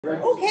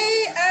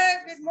Okay,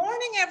 good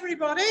morning,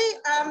 everybody.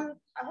 I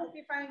hope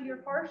you find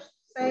your first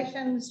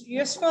sessions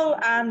useful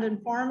and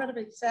informative,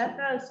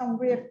 etc. Some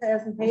great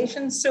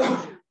presentations. So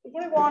we're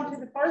going to go on to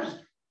the first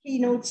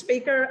keynote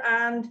speaker,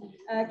 and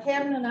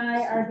Kevin and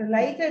I are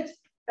delighted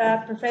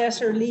that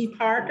Professor Lee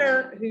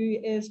Parker, who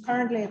is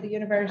currently at the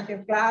University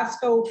of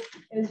Glasgow,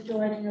 is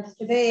joining us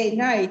today.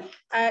 Now,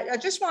 I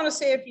just want to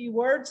say a few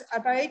words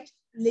about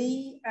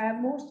Lee.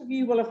 Most of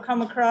you will have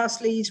come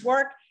across Lee's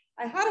work.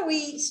 I had a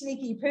wee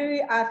sneaky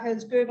poo at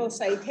his Google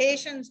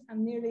citations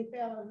and nearly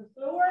fell on the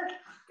floor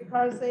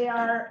because they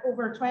are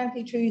over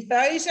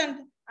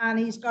 22,000 and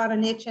he's got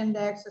an H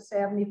index of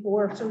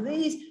 74. So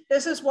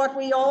this is what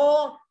we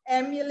all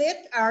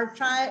emulate or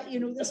try,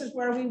 this is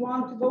where we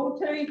want to go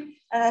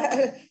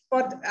to,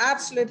 but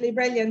absolutely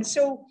brilliant.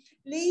 So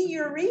Lee,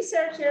 your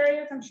research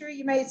areas, I'm sure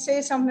you might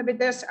say something about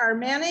this, are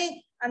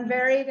many and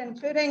varied,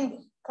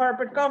 including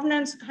corporate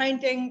governance,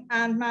 accounting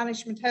and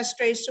management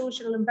history,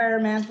 social,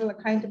 environmental,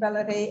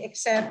 accountability,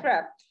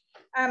 etc.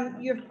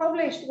 You've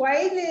published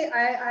widely.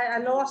 I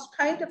lost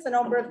count of the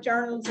number of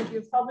journals that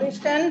you've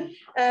published in,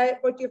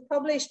 but you've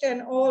published in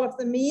all of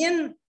the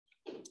main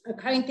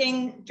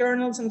accounting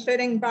journals,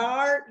 including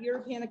BAR,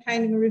 European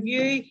Accounting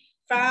Review,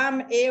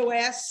 FAM,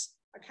 AOS,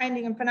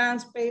 Accounting and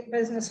Finance,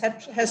 Business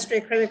History,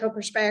 Critical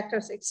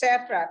Perspectives,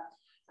 etc.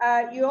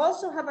 You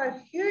also have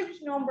a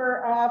huge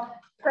number of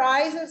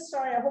prizes.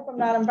 Sorry, I hope I'm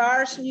not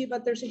embarrassing you,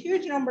 but there's a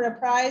huge number of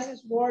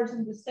prizes, awards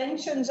and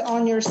distinctions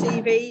on your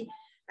CV,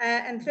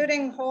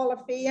 including Hall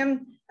of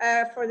Fame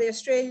for the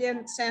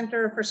Australian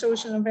Centre for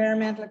Social and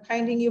Environmental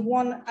Accounting. You've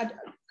won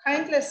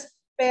countless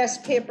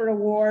Best Paper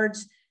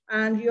awards,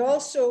 and you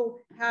also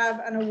have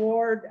an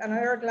award, an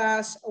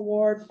Hourglass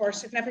Award for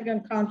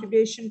significant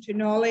contribution to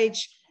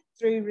knowledge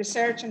through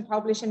research and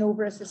publishing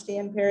over a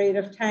sustained period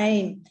of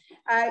time.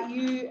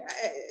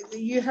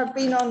 You have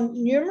been on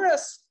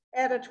numerous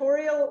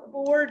editorial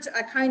boards.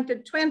 I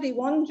counted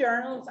 21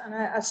 journals and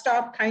I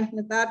stopped counting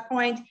at that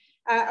point.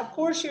 Of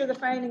course, you're the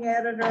founding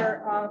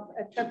editor of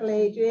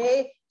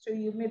AAAJ, so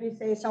you maybe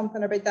say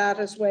something about that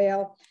as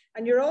well.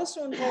 And you're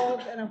also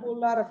involved in a whole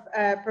lot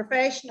of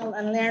professional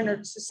and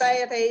learned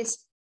societies,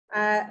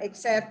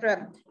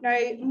 etc. Now,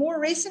 more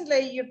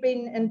recently, you've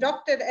been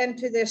inducted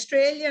into the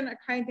Australian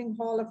Accounting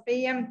Hall of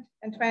Fame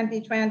in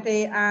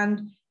 2020,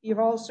 and you've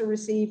also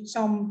received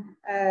some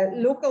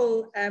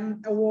local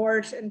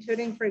awards,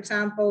 including, for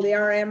example, the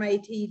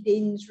RMIT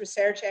Dean's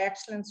Research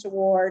Excellence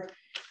Award.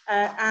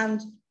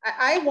 And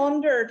I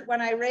wondered,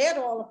 when I read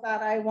all of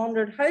that, I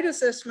wondered, how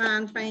does this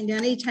man find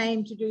any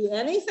time to do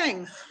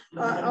anything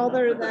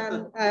other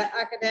than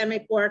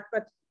academic work?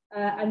 But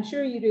I'm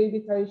sure you do,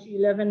 because you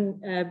live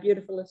in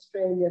beautiful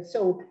Australia.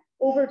 So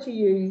over to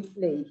you,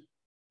 Lee.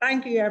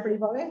 Thank you,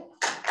 everybody.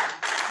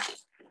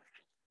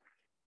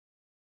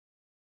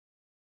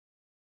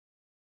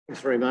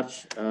 Thanks very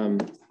much.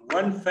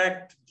 One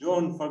fact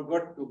Joan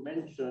forgot to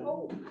mention,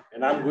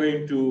 and I'm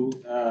going to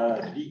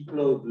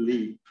declothe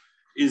Lee,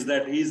 is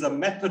that he's a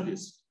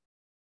Methodist.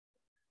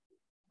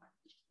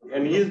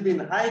 And he's been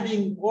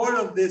hiding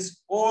all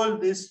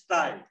this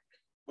time.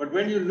 But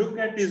when you look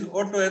at his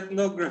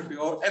autoethnography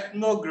or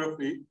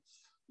ethnography,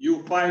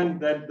 you find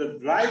that the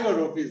driver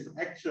of his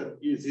action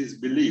is his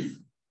belief.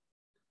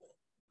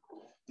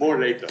 More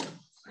later.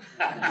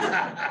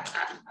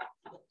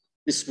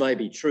 This may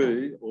be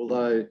true,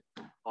 although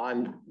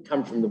I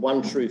come from the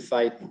one true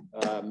faith.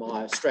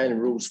 My Australian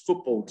rules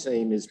football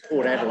team is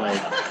Port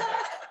Adelaide,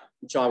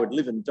 which I would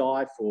live and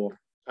die for.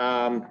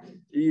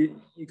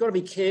 You've got to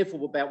be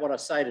careful about what I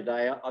say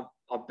today.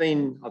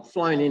 I've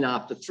flown in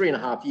after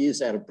 3.5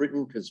 years out of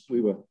Britain because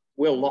we were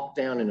well locked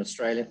down in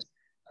Australia.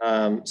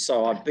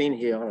 So I've been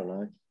here, I don't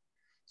know,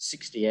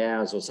 60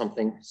 hours or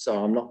something.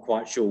 So I'm not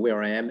quite sure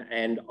where I am.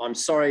 And I'm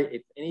sorry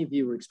if any of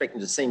you were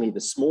expecting to see me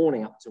this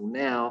morning up till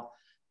now.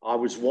 I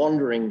was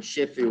wandering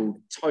Sheffield,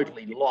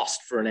 totally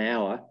lost for an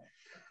hour.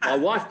 My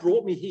wife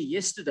brought me here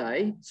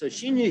yesterday, so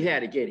she knew how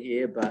to get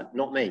here, but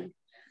not me.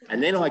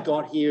 And then I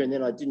got here and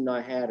then I didn't know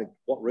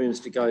what rooms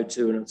to go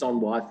to, and it's on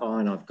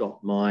Wi-Fi, and I've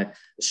got my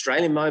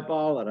Australian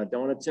mobile that I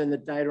don't want to turn the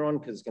data on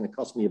because it's going to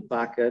cost me a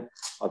bucket.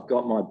 I've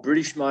got my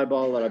British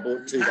mobile that I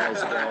bought 2 days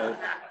ago.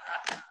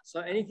 So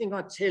anything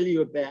I tell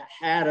you about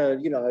how to,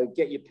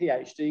 get your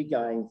PhD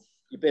going,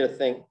 you better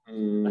think,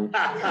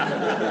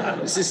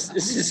 is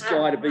this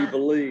guy to be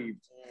believed?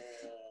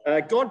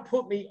 God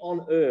put me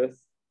on earth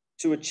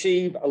to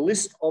achieve a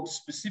list of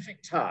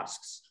specific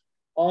tasks.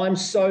 I'm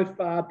so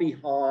far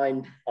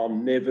behind,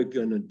 I'm never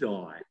gonna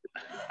die.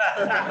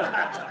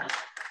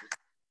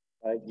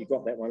 You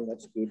got that one,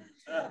 that's good.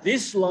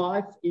 This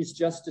life is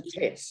just a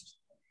test.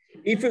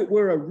 If it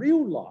were a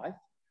real life,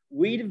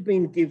 we'd have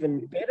been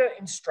given better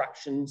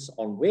instructions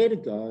on where to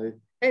go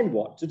and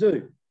what to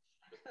do.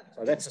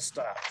 So that's a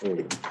start for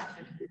you.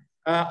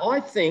 I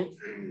think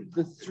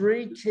the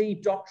 3 key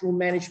doctoral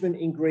management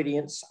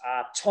ingredients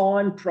are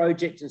time,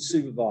 project, and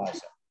supervisor.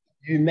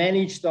 You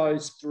manage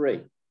those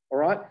 3, all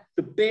right?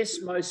 The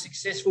best, most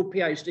successful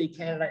PhD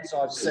candidates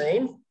I've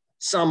seen,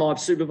 some I've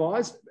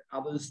supervised,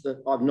 others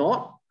that I've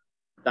not,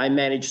 They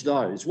manage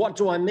those. What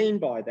do I mean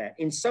by that?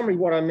 In summary,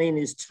 what I mean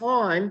is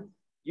time.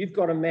 You've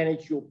got to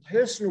manage your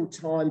personal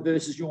time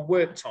versus your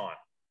work time.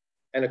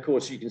 And of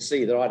course, you can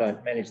see that I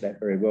don't manage that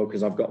very well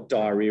because I've got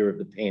diarrhea of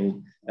the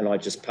pen and I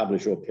just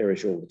publish or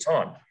perish all the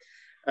time.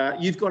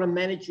 You've got to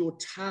manage your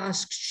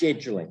task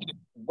scheduling,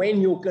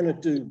 when you're going to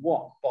do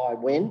what, by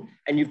when,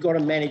 and you've got to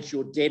manage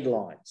your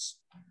deadlines.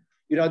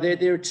 You know,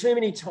 there are too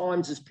many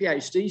times as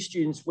PhD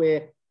students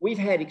where we've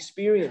had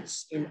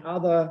experience in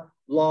other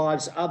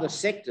lives, other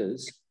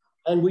sectors,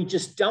 and we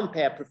just dump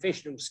our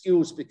professional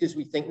skills because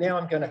we think, now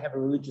I'm going to have a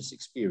religious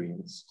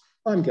experience.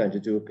 I'm going to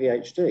do a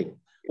PhD.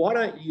 Why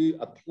don't you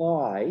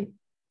apply,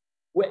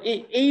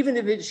 even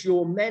if it's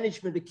your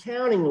management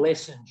accounting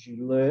lessons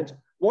you learnt,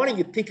 why don't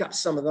you pick up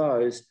some of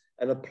those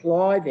and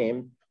apply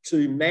them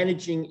to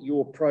managing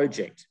your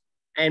project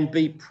and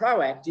be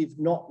proactive,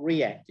 not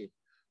reactive.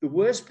 The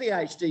worst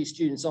PhD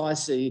students I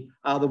see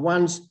are the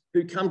ones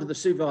who come to the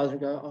supervisor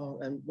and go, oh,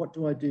 and what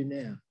do I do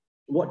now?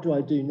 What do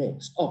I do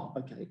next? Oh,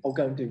 okay, I'll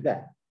go and do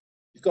that.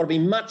 You've got to be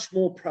much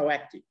more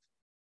proactive.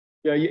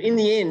 You know, in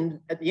the end,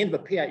 at the end of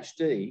a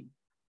PhD,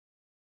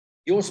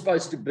 you're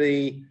supposed to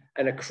be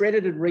an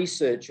accredited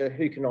researcher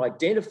who can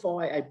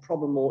identify a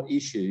problem or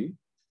issue,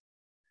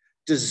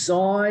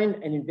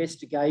 design an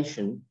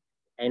investigation,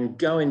 and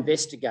go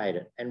investigate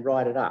it and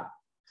write it up.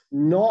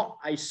 Not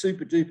a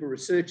super duper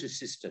research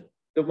assistant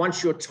that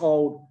once you're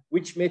told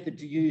which method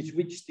to use,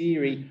 which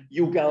theory,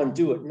 you'll go and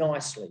do it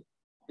nicely.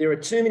 There are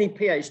too many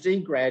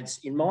PhD grads,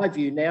 in my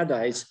view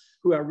nowadays,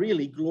 who are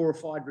really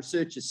glorified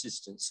research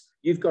assistants.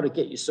 You've got to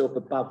get yourself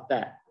above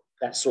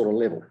that sort of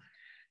level.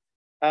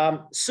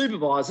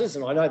 Supervisors,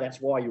 and I know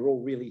that's why you're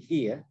all really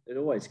here, it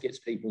always gets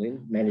people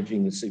in,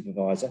 managing the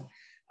supervisor.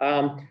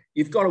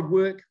 You've got to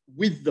work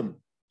with them,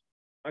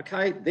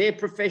 okay? They're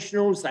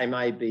professionals, they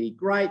may be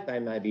great, they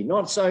may be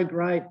not so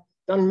great,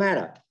 doesn't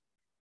matter,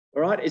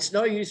 all right? It's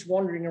no use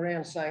wandering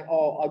around saying,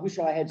 oh, I wish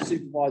I had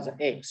supervisor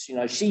X, you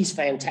know, she's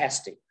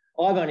fantastic.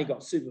 I've only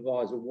got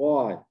supervisor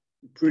Y,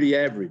 pretty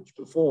average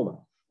performer.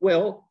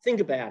 Well, think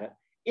about it.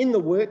 In the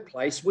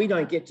workplace, we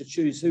don't get to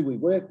choose who we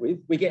work with.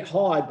 We get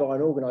hired by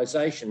an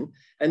organisation,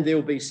 and there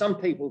will be some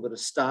people that are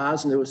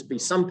stars and there will be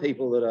some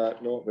people that are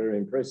not very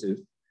impressive.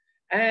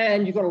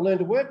 And you've got to learn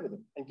to work with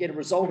them and get a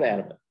result out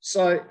of it.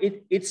 So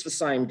it's the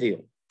same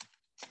deal.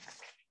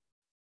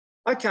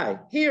 Okay,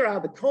 here are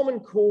the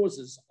common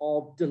causes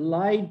of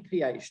delayed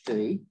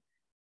PhD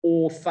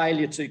or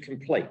failure to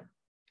complete.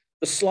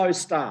 The slow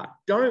start.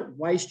 Don't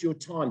waste your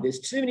time. There's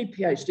too many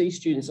PhD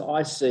students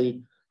I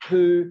see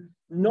who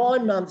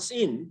 9 months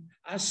in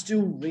are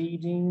still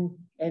reading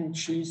and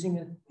choosing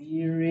a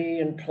theory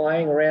and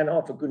playing around.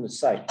 Oh, for goodness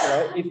sake, you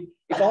know,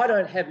 if I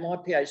don't have my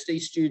PhD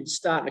students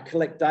starting to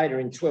collect data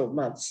in 12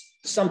 months,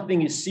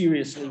 something is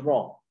seriously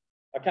wrong.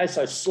 Okay,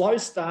 so slow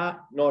start,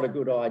 not a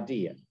good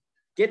idea.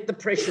 Get the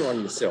pressure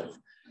on yourself.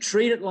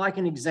 Treat it like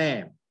an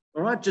exam,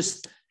 all right?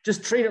 Just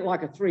treat it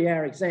like a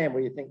 3-hour exam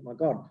where you think, my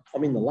God,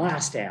 I'm in the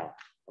last hour.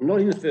 I'm not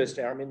in the first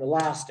hour, I'm in the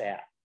last hour.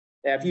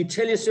 Now, if you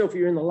tell yourself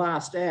you're in the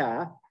last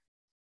hour,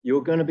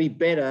 you're going to be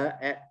better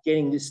at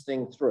getting this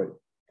thing through,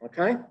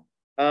 okay?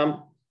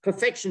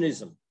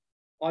 Perfectionism.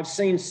 I've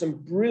seen some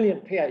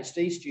brilliant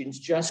PhD students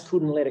just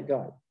couldn't let it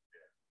go.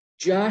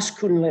 Just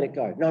couldn't let it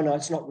go. No,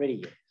 it's not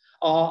ready yet.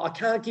 Oh, I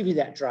can't give you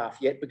that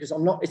draft yet because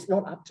it's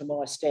not up to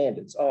my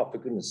standards. Oh, for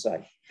goodness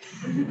sake.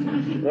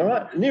 All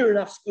right, near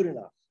enough's good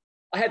enough.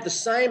 I have the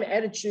same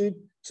attitude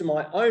to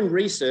my own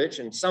research,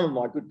 and some of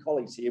my good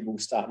colleagues here will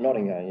start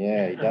nodding going,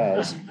 yeah, he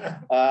does,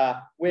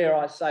 where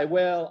I say,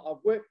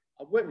 well,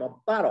 I've worked my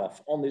butt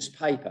off on this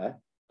paper,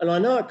 and I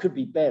know it could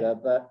be better,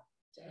 but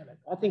damn it,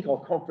 I think I'll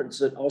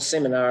conference it, I'll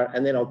seminar it,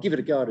 and then I'll give it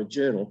a go at a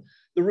journal.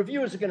 The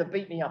reviewers are going to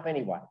beat me up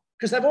anyway,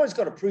 because they've always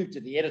got to prove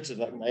to the editor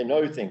that they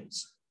know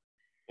things,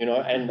 you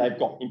know, and they've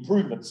got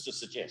improvements to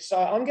suggest. So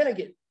I'm going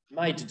to get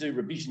made to do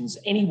revisions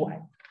anyway.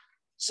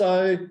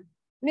 So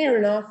near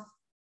enough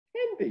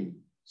can be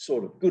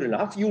sort of good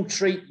enough. You'll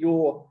treat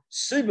your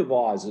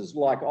supervisors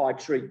like I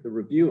treat the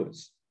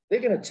reviewers. They're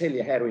going to tell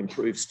you how to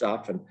improve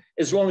stuff, and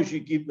as long as you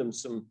give them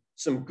some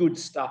good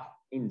stuff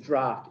in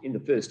draft in the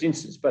first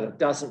instance, but it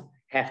doesn't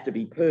have to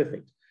be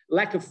perfect.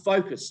 Lack of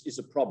focus is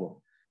a problem.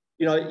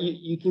 You know,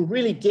 you can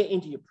really get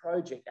into your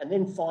project and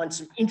then find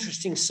some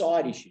interesting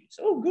side issues.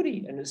 Oh,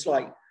 goody. And it's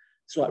like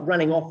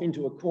running off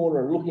into a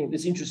corner and looking at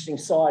this interesting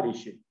side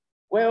issue.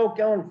 Well,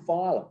 go and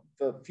file it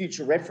for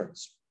future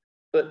reference.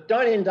 But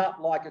don't end up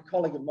like a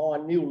colleague of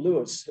mine, Neil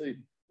Lewis, who,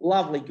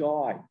 lovely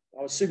guy.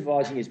 I was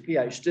supervising his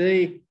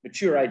PhD,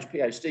 mature age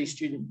PhD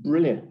student,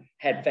 brilliant,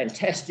 had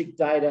fantastic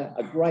data,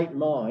 a great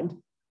mind,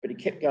 but he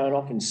kept going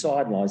off in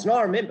sidelines. And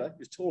I remember, he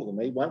was taller than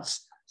me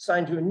once,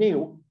 saying to him,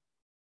 Neil,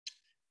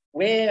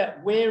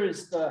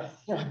 where's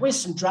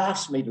some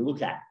drafts for me to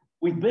look at?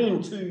 We've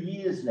been 2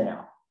 years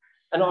now.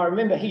 And I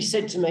remember he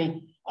said to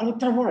me, oh, look,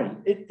 don't worry,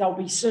 they'll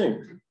be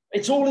soon.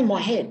 It's all in my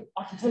head.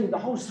 I can tell you the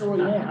whole story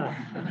now.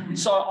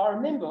 So I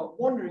remember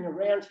wandering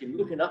around him,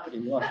 looking up at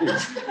him like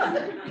this.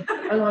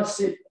 And I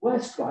said, well,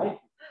 that's great,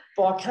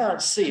 but I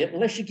can't see it.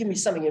 Unless you give me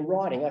something in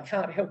writing, I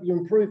can't help you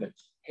improve it.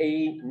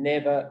 he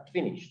never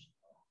finished.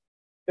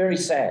 Very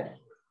sad.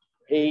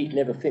 He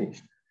never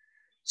finished.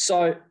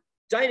 So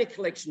data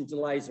collection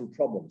delays and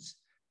problems.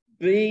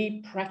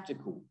 Be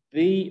practical,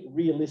 be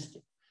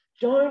realistic.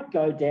 Don't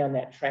go down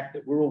that track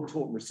that we're all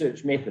taught in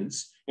research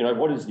methods. You know,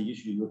 what is the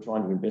issue you're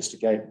trying to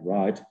investigate?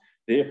 Right.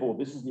 Therefore,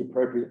 this is the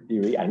appropriate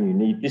theory and you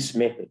need this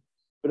method.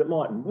 But it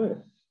mightn't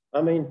work.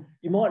 I mean,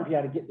 you mightn't be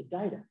able to get the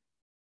data.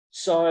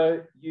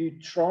 So you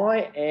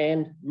try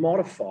and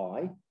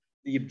modify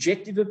the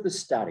objective of the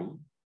study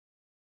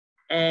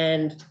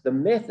and the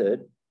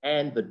method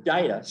and the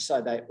data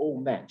so they all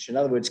match. In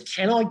other words,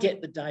 can I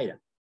get the data?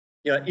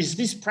 You know, is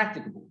this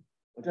practicable?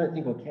 I don't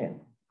think I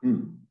can.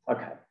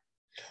 Okay.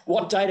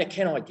 What data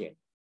can I get?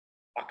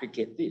 I could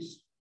get this.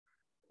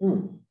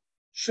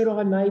 Should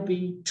I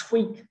maybe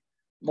tweak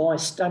my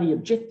study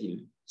objective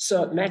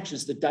so it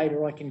matches the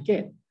data I can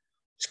get?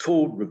 It's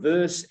called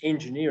reverse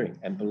engineering.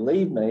 And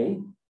believe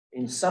me,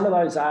 in some of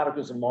those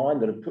articles of mine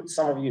that have put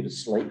some of you to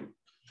sleep,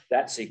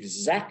 that's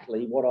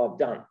exactly what I've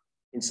done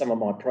in some of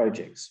my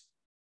projects.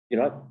 You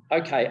know,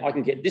 okay, I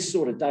can get this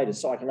sort of data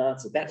so I can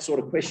answer that sort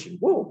of question.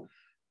 Well,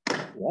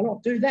 why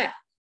not do that?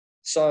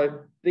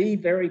 So be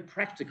very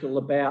practical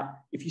about,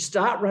 if you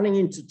start running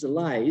into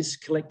delays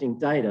collecting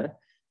data,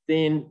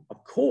 then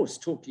of course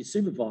talk to your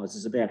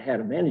supervisors about how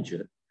to manage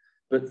it.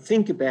 But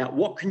think about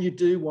what can you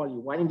do while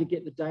you're waiting to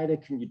get the data?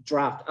 Can you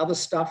draft other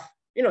stuff?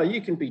 You know,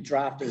 you can be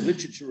drafting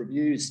literature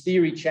reviews,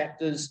 theory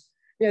chapters.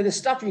 You know, there's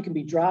stuff you can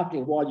be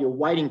drafting while you're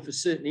waiting for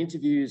certain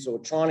interviews or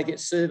trying to get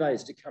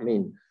surveys to come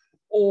in.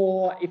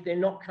 Or if they're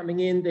not coming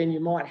in, then you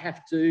might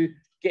have to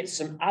get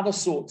some other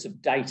sorts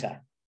of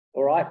data,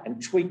 all right,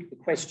 and tweak the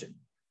question.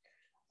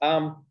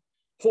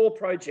 Poor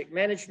project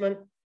management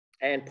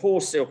and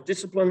poor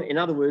self-discipline. In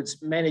other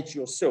words, manage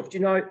yourself. Do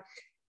you know,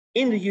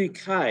 in the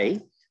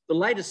UK, the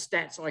latest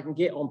stats I can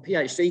get on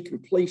PhD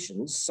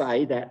completions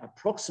say that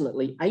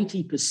approximately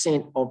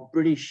 80% of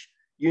British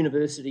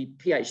university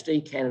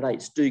PhD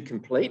candidates do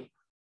complete.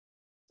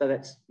 So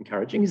that's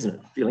encouraging, isn't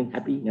it? Feeling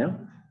happy now?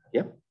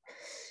 Yep.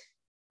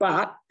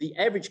 But the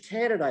average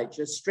candidate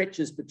just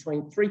stretches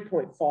between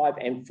 3.5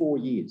 and 4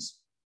 years.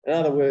 In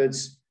other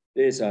words,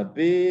 there's a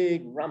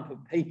big rump of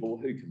people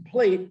who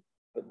complete,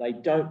 but they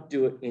don't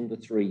do it in the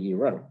 3-year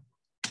run.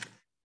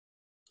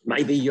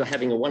 Maybe you're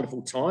having a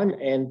wonderful time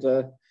and,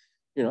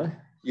 you know,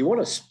 you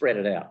want to spread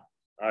it out.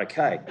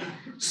 Okay.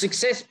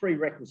 Success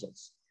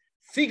prerequisites.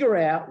 Figure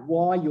out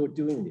why you're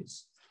doing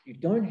this. You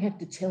don't have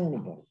to tell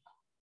anybody,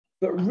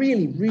 but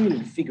really,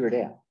 really figure it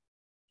out.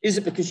 Is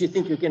it because you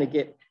think you're going to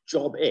get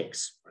job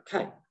X?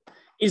 Okay.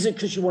 Is it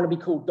because you want to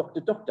be called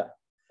Dr. Doctor?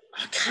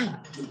 Okay.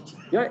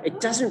 You know,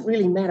 it doesn't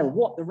really matter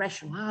what the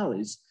rationale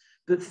is,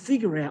 but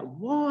figure out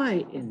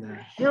why in the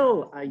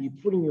hell are you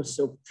putting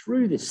yourself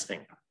through this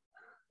thing?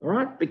 All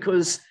right?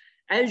 Because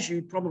as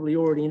you probably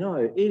already know,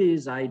 it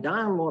is a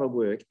darn lot of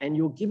work and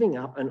you're giving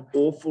up an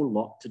awful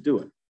lot to do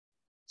it.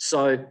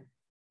 So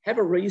have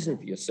a reason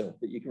for yourself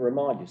that you can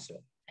remind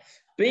yourself.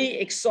 Be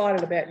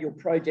excited about your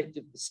project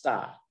at the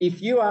start.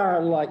 If you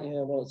are like,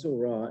 yeah, well, it's all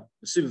right,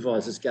 the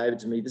supervisors gave it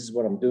to me, this is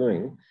what I'm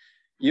doing,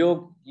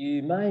 you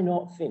may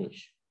not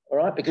finish, all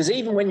right? Because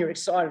even when you're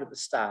excited at the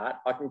start,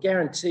 I can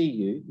guarantee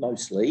you,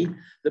 mostly,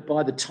 that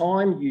by the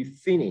time you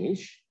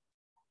finish,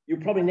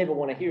 you'll probably never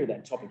want to hear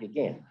that topic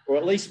again, or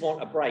at least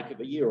want a break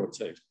of a year or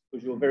two,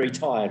 because you're very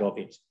tired of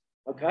it,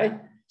 okay?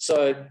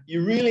 So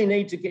you really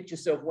need to get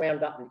yourself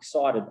wound up and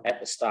excited at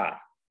the start.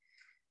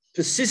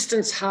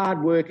 Persistence,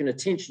 hard work, and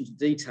attention to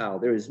detail.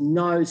 There is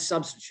no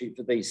substitute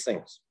for these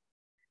things.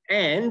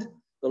 And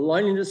the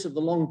loneliness of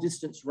the long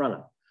distance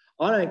runner.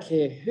 I don't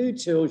care who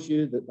tells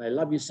you that they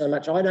love you so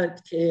much. I don't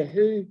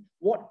care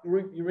what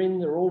group you're in.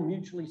 They're all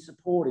mutually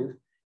supportive.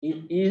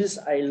 It is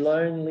a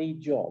lonely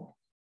job.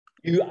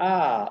 You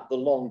are the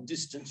long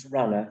distance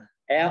runner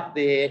out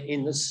there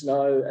in the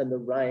snow and the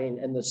rain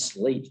and the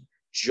sleet,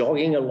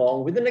 jogging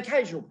along with an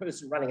occasional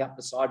person running up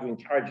beside you,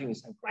 encouraging you,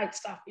 saying, great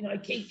stuff, you know,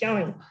 keep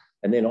going.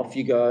 And then off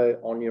you go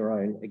on your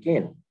own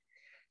again.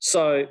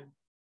 So,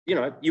 you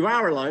know, you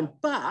are alone,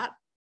 but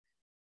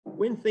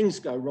when things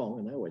go wrong,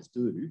 and they always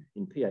do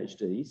in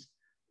PhDs,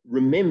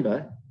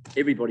 remember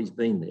everybody's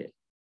been there.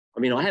 I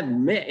mean, I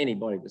haven't met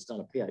anybody that's done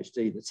a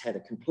PhD that's had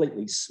a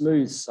completely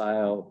smooth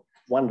sail,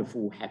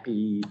 wonderful,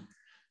 happy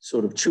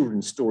sort of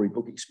children's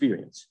storybook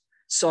experience.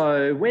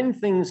 So when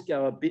things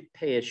go a bit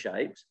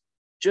pear-shaped,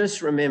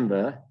 just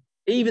remember,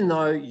 even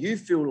though you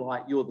feel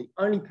like you're the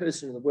only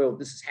person in the world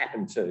this has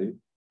happened to,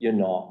 you're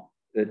not.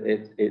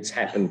 It's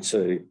happened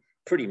to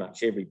pretty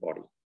much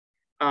everybody.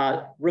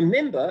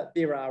 Remember,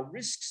 there are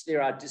risks,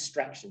 there are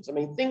distractions. I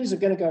mean, things are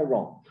going to go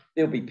wrong.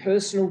 There'll be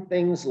personal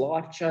things,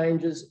 life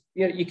changes.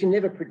 You know, you can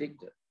never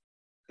predict it.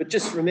 But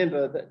just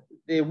remember that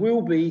there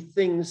will be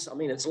things, I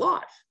mean, it's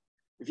life.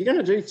 If you're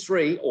going to do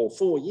 3 or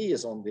 4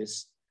 years on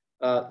this,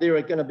 there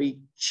are going to be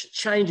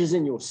changes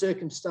in your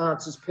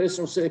circumstances,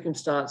 personal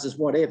circumstances,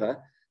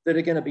 whatever, that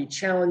are going to be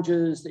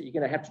challenges that you're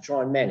going to have to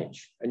try and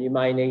manage. And you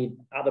may need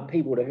other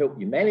people to help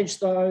you manage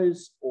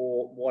those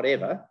or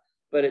whatever,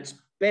 but it's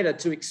better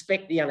to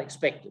expect the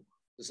unexpected,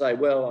 to say,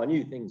 well, I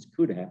knew things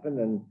could happen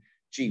and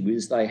gee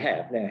whiz, they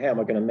have. Now, how am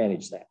I going to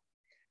manage that?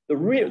 The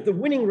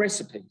winning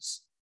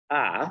recipes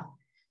are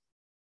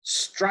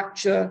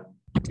structure,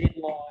 deadlines,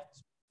 in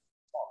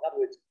other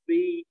words,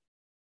 be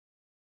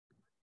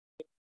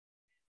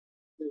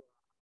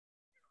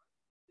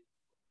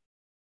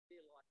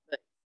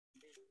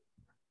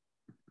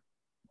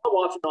my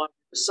wife and I were in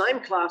the same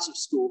class of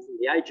school from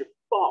the age of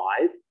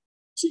 5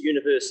 to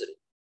university.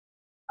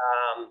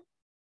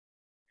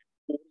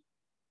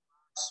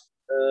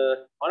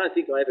 I don't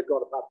think I ever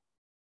got above.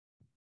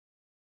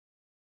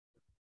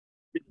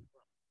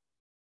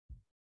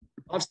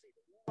 I've seen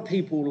a lot of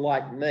people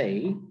like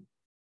me,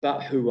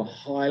 but who are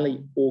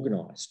highly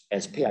organised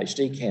as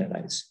PhD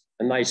candidates,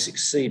 and they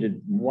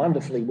succeeded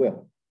wonderfully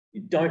well.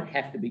 You don't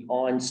have to be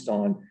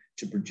Einstein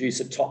to produce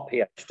a top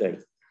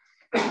PhD.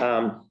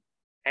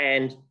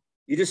 And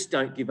you just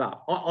don't give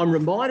up. I'm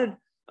reminded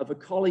of a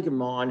colleague of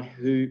mine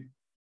who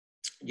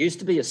used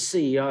to be a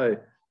CEO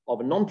of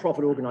a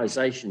non-profit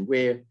organisation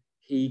where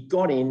he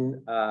got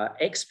in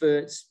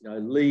experts,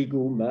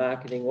 legal,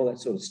 marketing, all that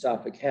sort of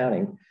stuff,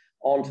 accounting,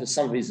 onto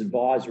some of his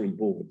advisory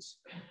boards.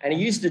 And he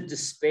used to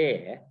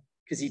despair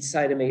because he'd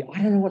say to me, I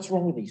don't know what's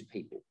wrong with these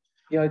people.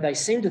 They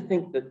seem to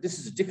think that this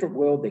is a different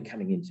world they're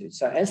coming into.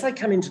 So as they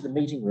come into the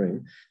meeting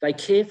room, they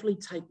carefully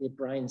take their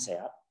brains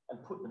out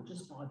and put them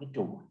just by the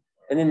door.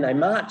 And then they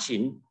march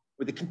in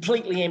with a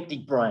completely empty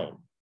brain.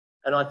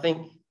 And I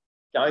think,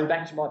 going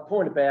back to my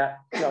point about,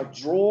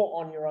 draw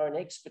on your own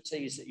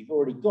expertise that you've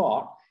already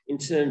got in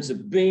terms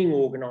of being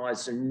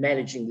organised and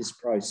managing this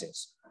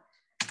process.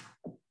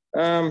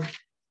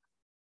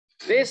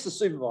 There's the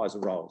supervisor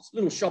roles.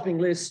 Little shopping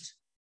list.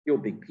 You're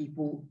big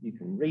people. You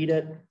can read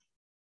it.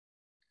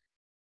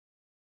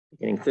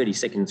 Getting 30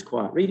 seconds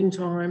quiet reading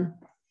time.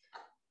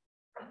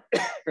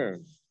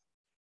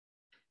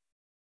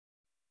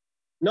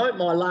 Note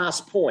my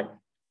last point.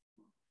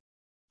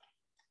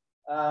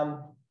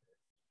 The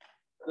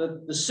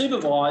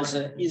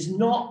supervisor is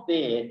not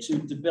there to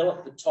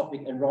develop the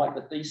topic and write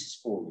the thesis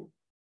for you.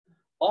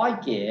 I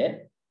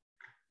get,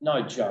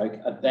 no joke,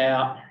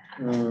 about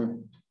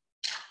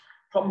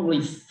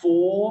probably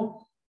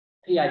 4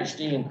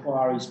 PhD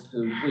inquiries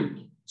per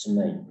week to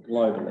me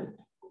globally.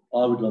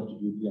 I would love to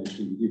do a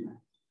PhD with you.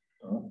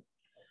 Right.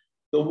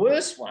 The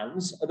worst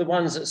ones are the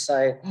ones that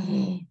say,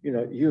 oh,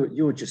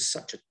 you're just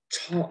such a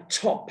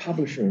top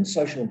publisher in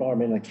social and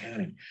environmental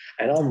accounting,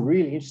 and I'm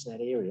really interested in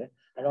that area,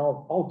 and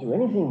I'll do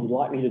anything you'd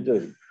like me to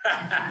do.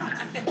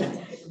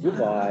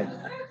 Goodbye.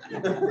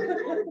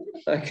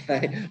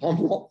 Okay,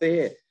 I'm not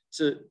there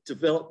to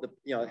develop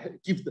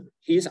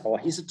here's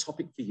a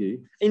topic for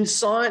you. In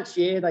science,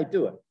 yeah, they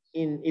do it.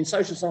 In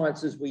social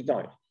sciences, we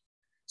don't.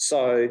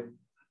 So,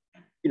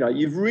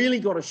 you've really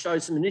got to show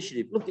some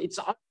initiative. Look, it's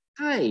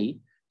okay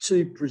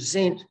to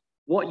present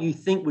what you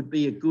think would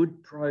be a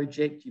good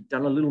project. You've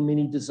done a little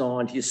mini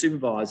design to your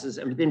supervisors,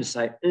 and then to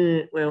say,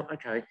 well,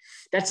 okay,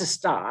 that's a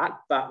start,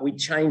 but we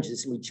change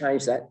this and we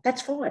change that.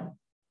 That's fine.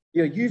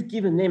 You've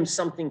given them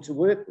something to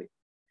work with.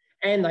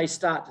 And they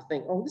start to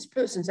think, oh, this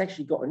person's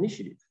actually got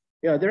initiative.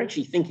 They're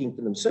actually thinking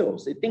for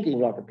themselves. They're thinking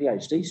like a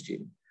PhD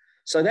student.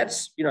 So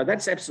that's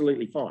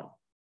absolutely fine.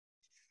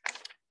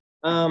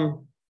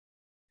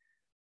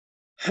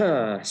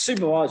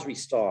 Supervisory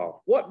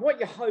style. What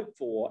you hope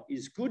for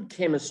is good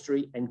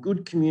chemistry and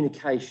good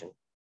communication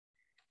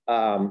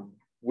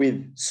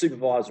with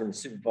supervisor and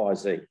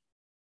supervisee.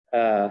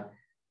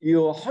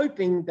 You're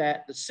hoping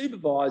that the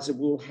supervisor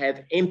will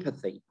have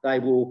empathy. They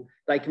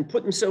can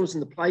put themselves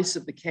in the place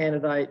of the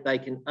candidate. They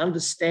can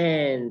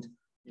understand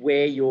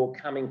where you're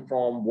coming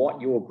from, what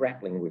you're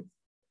grappling with.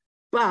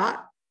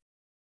 But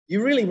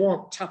you really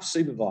want tough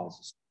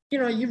supervisors.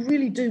 You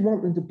really do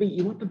want them to beat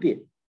you up a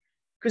bit.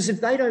 Because if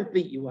they don't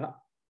beat you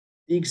up,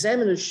 the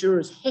examiners sure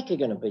as heck are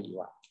going to beat you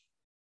up.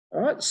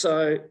 All right,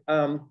 so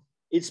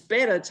it's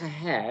better to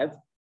have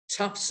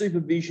tough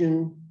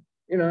supervision,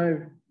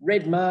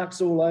 red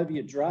marks all over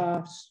your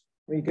drafts,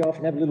 where you go off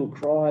and have a little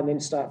cry and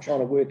then start trying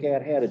to work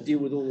out how to deal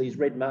with all these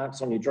red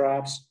marks on your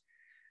drafts.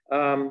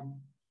 I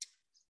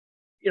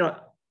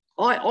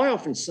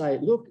often say,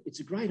 look,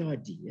 it's a great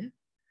idea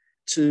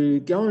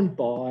to go and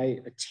buy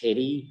a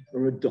teddy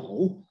or a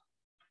doll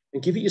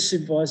and give it your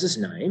supervisor's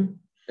name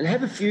and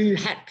have a few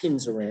hat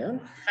pins around.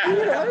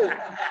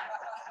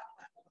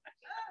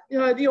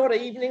 The odd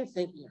evening,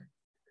 think,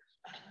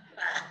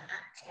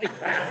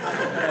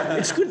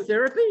 it's good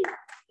therapy.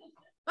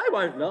 They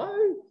won't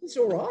know. It's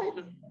all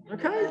right.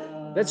 Okay,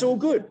 that's all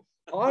good.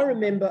 I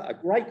remember a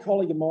great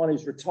colleague of mine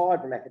who's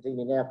retired from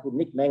academia now called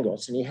Nick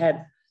Mangos, and he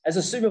had, as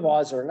a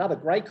supervisor, another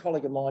great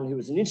colleague of mine who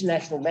was an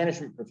international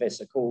management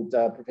professor called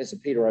Professor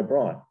Peter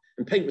O'Brien.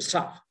 And Pete was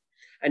tough.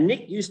 And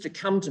Nick used to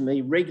come to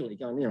me regularly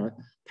going,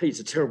 Pete's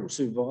a terrible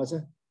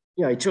supervisor.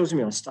 He tells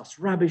me my stuff's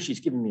rubbish. He's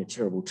giving me a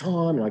terrible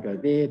time. And I go,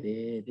 there.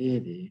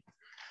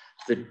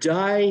 The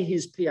day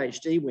his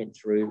PhD went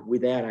through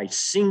without a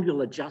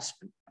single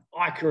adjustment,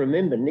 I can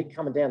remember Nick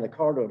coming down the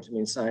corridor to me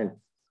and saying,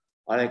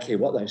 I don't care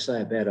what they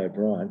say about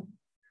O'Brien.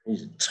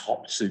 He's a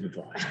top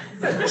supervisor.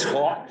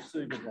 Top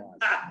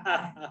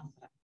supervisor.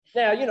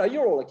 Now, you know,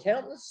 you're all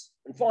accountants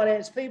and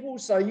finance people,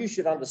 so you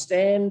should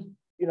understand,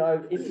 you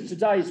know, in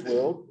today's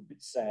world, a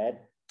bit sad,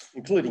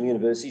 including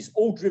universities,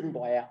 all driven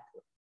by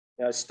output.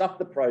 You know, stuff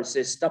the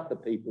process, stuff the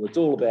people. It's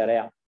all about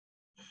output.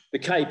 The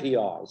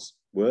KPIs.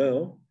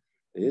 Well,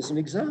 there's an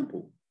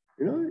example.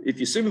 You know, if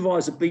your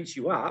supervisor beats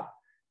you up,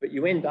 but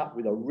you end up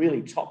with a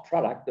really top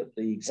product that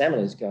the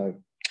examiners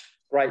go,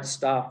 great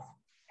stuff,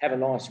 have a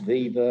nice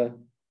Viva,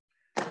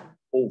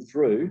 all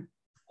through,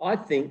 I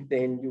think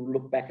then you'll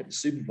look back at the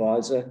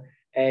supervisor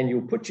and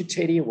you'll put your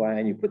teddy away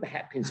and you put the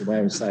hat pins away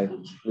and say,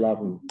 love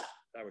them,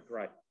 they were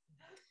great.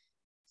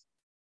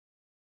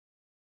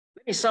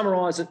 Let me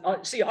summarise it.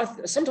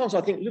 Sometimes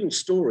I think little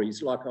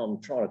stories, like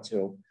I'm trying to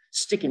tell,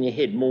 stick in your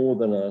head more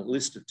than a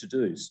list of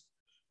to-dos.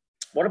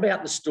 What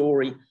about the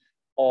story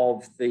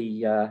of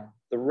the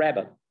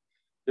rabbit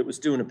that was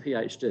doing a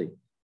PhD?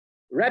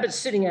 The rabbit's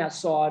sitting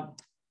outside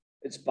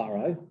its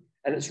burrow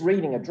and it's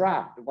reading a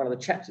draft of one of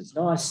the chapters.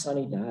 Nice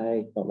sunny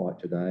day, not like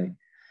today.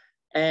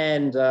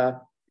 And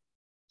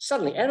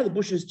suddenly out of the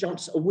bushes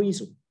jumps a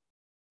weasel.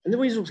 And the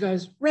weasel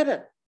goes,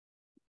 rabbit,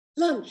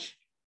 lunch,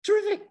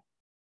 terrific.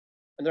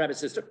 And the rabbit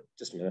says,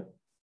 just a minute,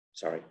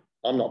 sorry,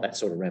 I'm not that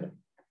sort of rabbit.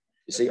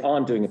 You see,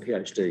 I'm doing a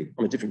PhD.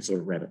 I'm a different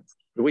sort of rabbit.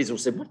 The weasel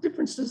said, what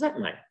difference does that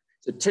make?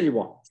 So tell you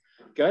what,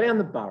 go down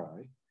the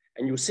burrow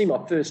and you'll see my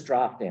first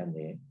draft down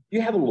there.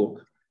 You have a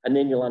look and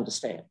then you'll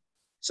understand.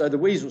 So the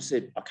weasel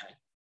said, okay,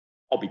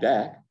 I'll be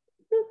back.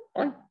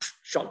 I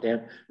shot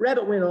down.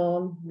 Rabbit went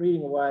on,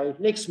 reading away.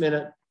 Next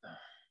minute,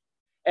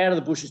 out of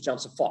the bushes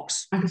jumps a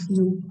fox. That's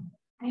the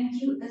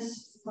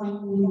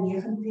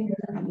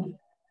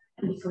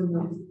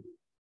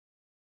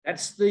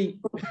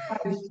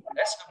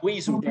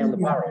weasel down the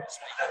burrow.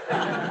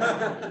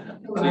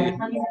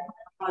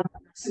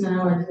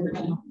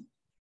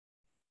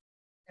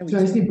 Zo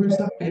is die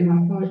woensdag in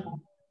mijn vaart.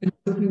 En ik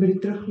heb nu bij die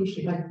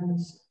teruggeschiet bij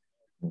huis.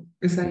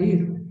 Is hij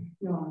hier?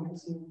 Ja, dat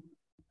is hier.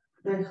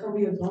 Ik ga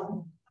weer het Is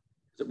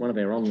it one of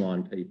our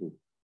online people?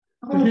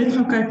 Ik moet net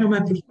gaan kijken naar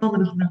mijn programma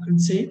en dan ga ik een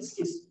zet.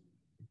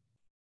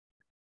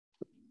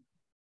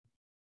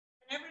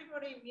 Can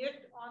everybody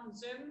mute on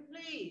Zoom,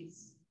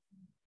 please?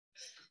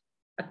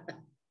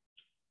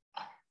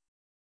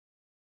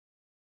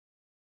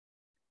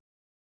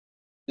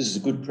 This is a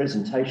good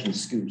presentation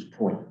skills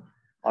point.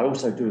 I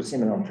also do a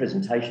seminar on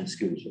presentation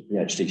skills for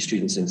PhD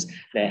students. And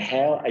now,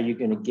 how are you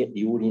going to get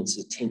the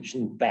audience's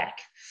attention back?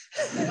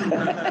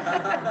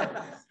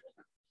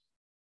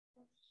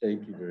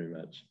 Thank you very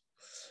much.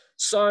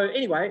 So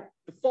anyway,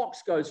 the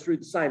fox goes through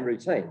the same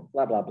routine,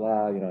 blah, blah,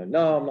 blah, you know,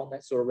 no, I'm not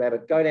that sort of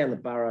rabbit. Go down the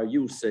burrow,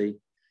 you'll see.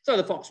 So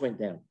the fox went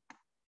down.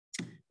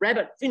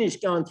 Rabbit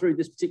finished going through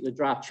this particular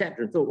draft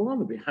chapter and thought, well,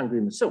 I'm a bit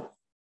hungry myself.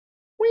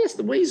 Where's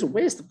the weasel?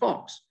 Where's the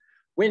fox?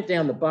 Went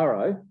down the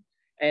burrow,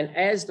 and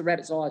as the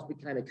rabbit's eyes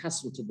became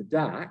accustomed to the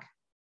dark,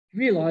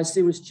 realised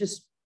there was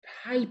just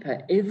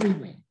paper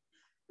everywhere.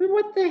 Well,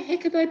 what the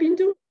heck had they been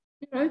doing?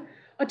 You know,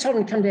 I told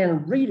him to come down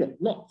and read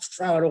it, not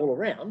throw it all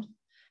around.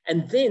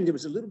 And then there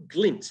was a little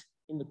glint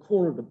in the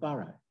corner of the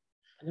burrow.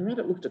 And the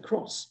rabbit looked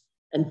across,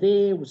 and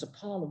there was a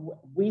pile of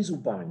weasel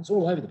bones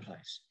all over the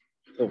place.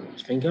 Thought,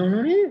 what's been going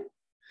on here?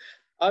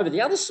 Over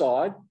the other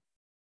side,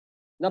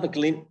 another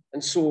glint,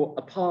 and saw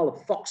a pile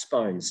of fox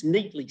bones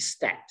neatly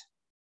stacked.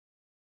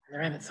 And the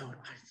rabbit thought,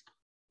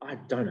 I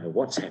don't know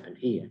what's happened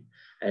here.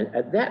 And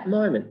at that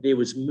moment, there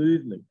was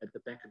movement at the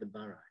back of the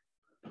burrow.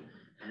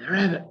 And the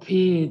rabbit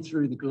peered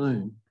through the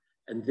gloom,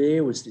 and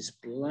there was this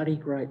bloody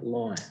great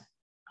lion.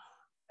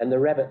 And the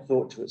rabbit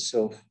thought to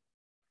itself,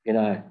 you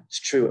know,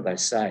 it's true what they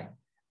say.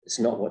 It's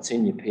not what's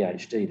in your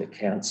PhD that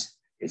counts.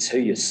 It's who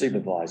your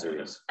supervisor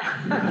is.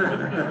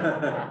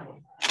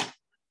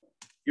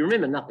 You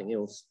remember nothing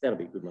else, that'll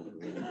be a good one.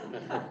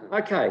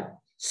 Okay,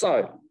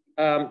 so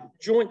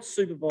joint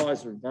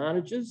supervisor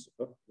advantages.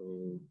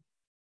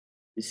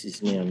 This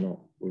is now not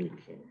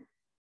working.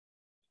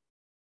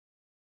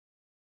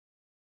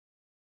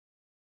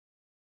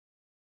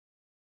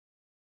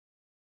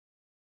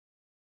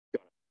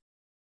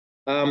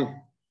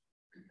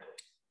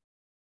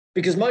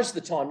 Because most of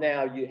the time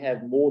now you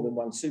have more than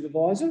one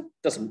supervisor.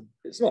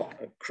 It's not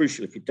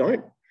crucial if you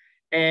don't.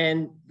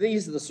 And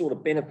these are the sort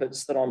of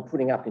benefits that I'm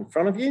putting up in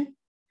front of you.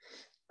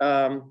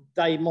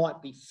 They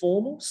might be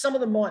formal. Some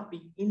of them might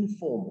be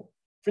informal.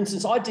 For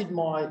instance, I did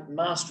my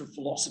Master of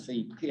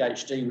Philosophy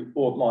PhD,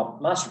 or my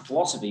Master of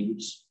Philosophy,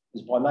 which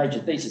was my major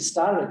thesis,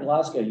 started at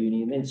Glasgow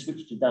Uni and then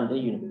switched to Dundee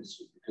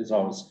University because I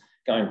was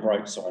going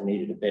broke, so I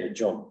needed a better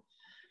job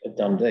at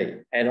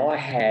Dundee. And I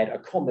had a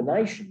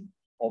combination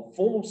of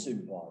formal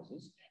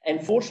supervisors.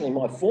 And fortunately,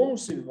 my formal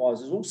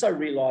supervisors also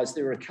realised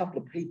there were a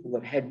couple of people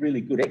that had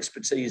really good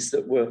expertise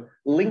that were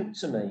linked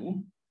to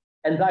me,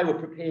 and they were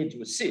prepared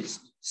to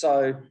assist.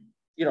 So,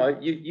 you know,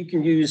 you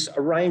can use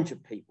a range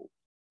of people.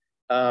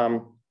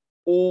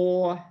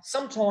 Or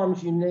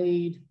sometimes you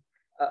need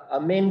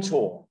a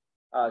mentor.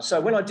 So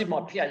when I did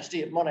my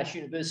PhD at Monash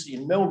University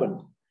in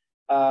Melbourne,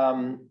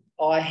 one day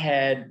I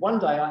had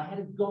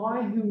a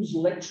guy who was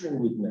lecturing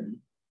with me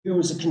who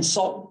was a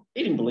consultant.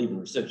 He didn't believe in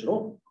research at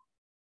all.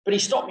 But he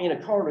stopped me in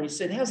a corridor. He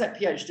said, how's that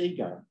PhD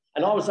going?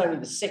 And I was only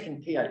the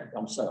second PhD,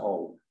 I'm so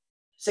old,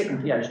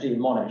 second PhD in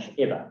Monash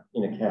ever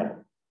in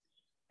accounting.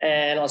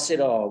 And I said,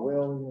 oh,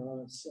 well, you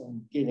know,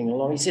 I'm getting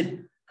along. He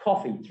said,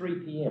 coffee, 3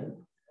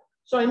 p.m.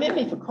 So he met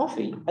me for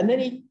coffee, and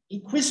then he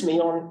quizzed me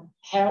on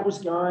how it was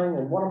going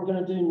and what I'm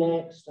going to do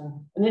next,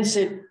 and then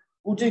said,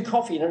 we'll do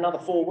coffee in another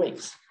 4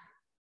 weeks.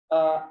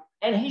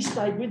 And he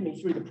stayed with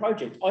me through the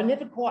project. I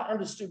never quite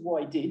understood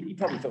why he did. He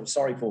probably felt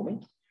sorry for me.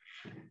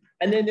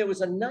 And then there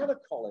was another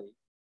colleague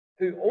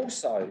who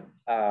also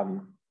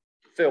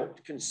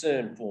felt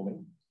concerned for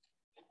me.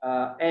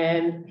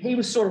 And he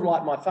was sort of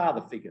like my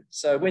father figure.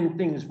 So when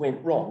things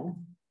went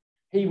wrong,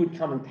 he would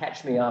come and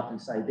patch me up and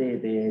say, there,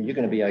 you're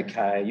going to be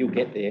okay, you'll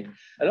get there.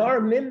 And I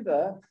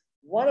remember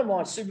one of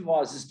my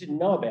supervisors didn't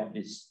know about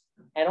this.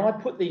 And I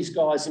put these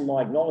guys in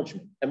my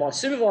acknowledgement. And my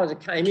supervisor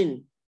came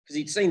in because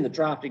he'd seen the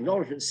draft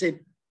acknowledgement and said,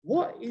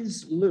 what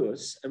is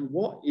Lewis and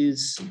what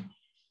is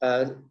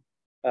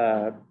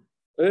Urquhart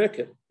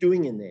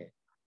doing in there?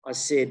 I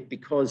said,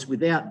 because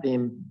without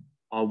them,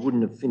 I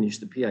wouldn't have finished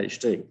the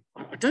PhD.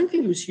 I don't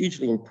think he was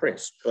hugely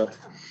impressed, but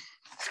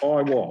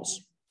I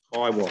was.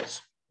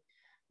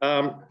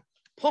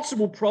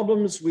 Possible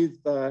problems with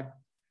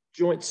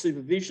joint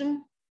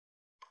supervision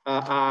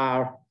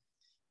are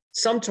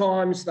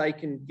sometimes they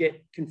can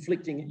get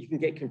conflicting, you can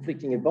get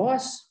conflicting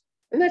advice.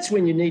 And that's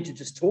when you need to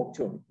just talk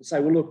to them and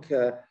say, well, look,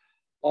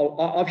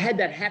 I've had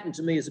that happen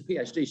to me as a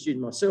PhD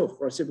student myself,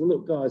 where I said, well,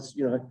 look, guys,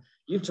 you know,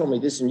 you've told me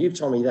this and you've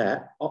told me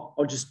that.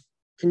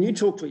 Can you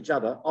talk to each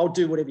other? I'll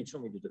do whatever you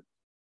tell me to do.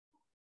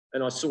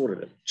 And I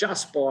sorted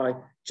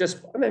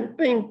it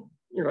being,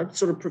 you know,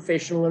 sort of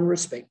professional and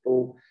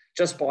respectful,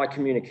 just by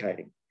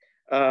communicating.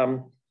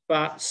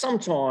 But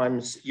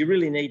sometimes you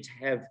really need to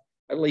have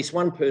at least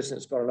one person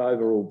that's got an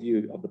overall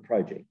view of the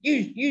project.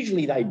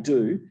 Usually they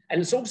do.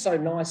 And it's also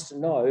nice to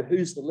know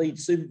who's the lead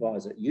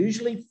supervisor.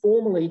 Usually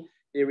formally,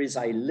 there is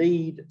a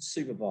lead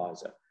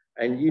supervisor,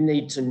 and you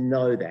need to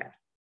know that.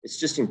 It's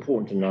just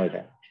important to know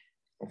that.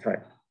 Okay.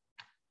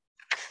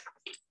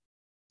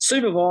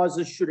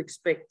 Supervisors should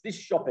expect this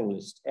shopping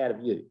list out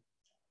of you.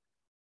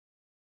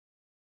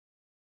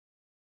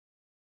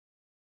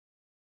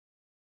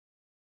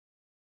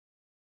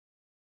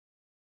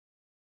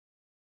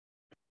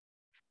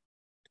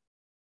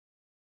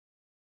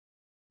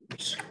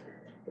 Oops,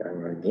 going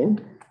right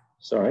again.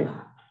 Sorry,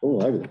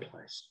 all over the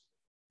place.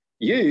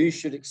 You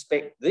should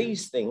expect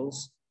these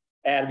things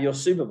out of your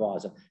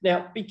supervisor.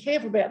 Now, be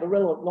careful about the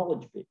relevant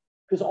knowledge bit,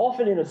 because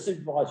often in a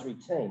supervisory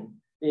team,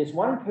 there's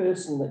one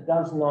person that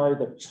does know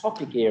the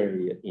topic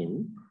area you're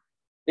in.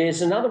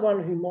 There's another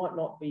one who might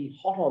not be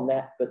hot on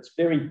that, but's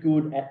very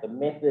good at the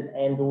method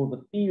and or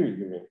the theory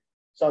you're in.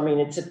 So, I mean,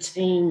 it's a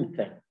team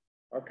thing,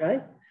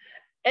 okay?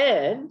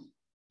 And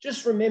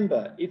just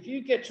remember, if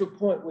you get to a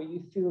point where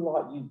you feel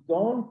like you've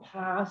gone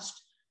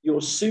past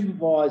your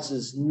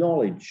supervisor's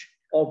knowledge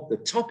of the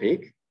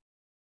topic,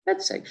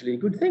 that's actually a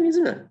good thing,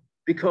 isn't it?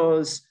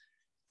 Because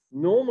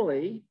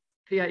normally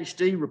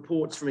PhD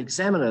reports from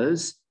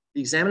examiners,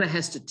 the examiner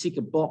has to tick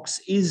a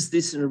box, is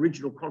this an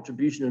original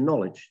contribution of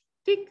knowledge?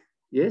 Tick,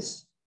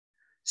 yes.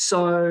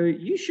 So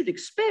you should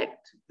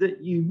expect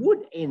that you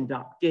would end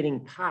up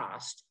getting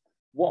past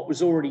what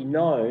was already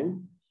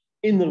known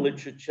in the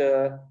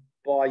literature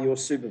by your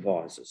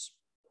supervisors.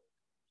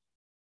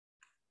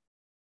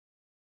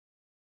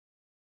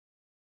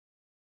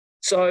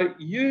 So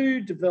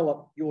you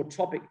develop your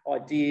topic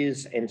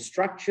ideas and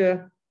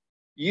structure.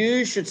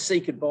 You should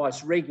seek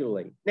advice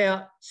regularly.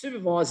 Now,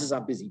 supervisors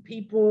are busy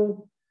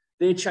people.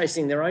 They're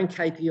chasing their own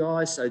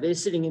KPIs. So they're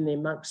sitting in their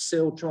monk's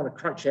cell trying to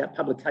crunch out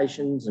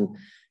publications and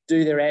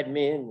do their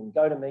admin and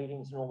go to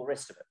meetings and all the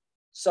rest of it.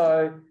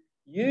 So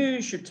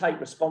you should take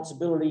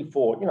responsibility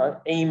for, you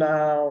know,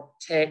 email,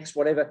 text,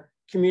 whatever,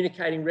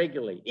 communicating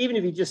regularly. Even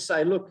if you just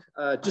say, look,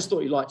 just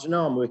thought you'd like to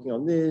know I'm working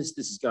on this.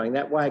 This is going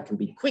that way. It can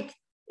be quick,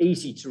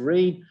 easy to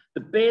read.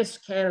 The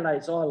best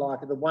candidates I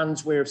like are the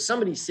ones where if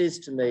somebody says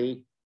to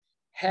me,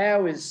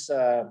 how's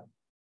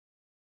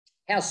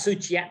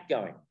Suchiat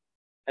going?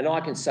 And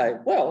I can say,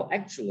 well,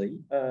 actually,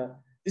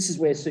 this is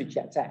where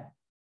Suchiat's at.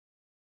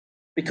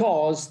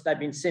 Because they've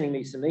been sending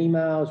me some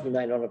emails. We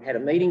may not have had a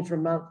meeting for a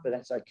month, but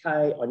that's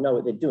okay. I know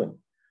what they're doing.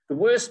 The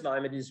worst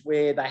moment is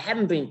where they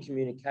haven't been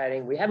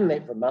communicating. We haven't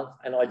met for a month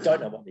and I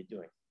don't know what they're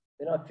doing.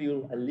 Then I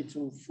feel a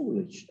little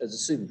foolish as a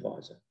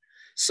supervisor.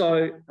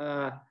 So,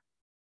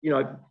 you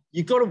know,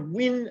 you've got to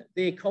win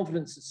their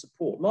confidence and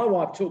support. My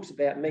wife talks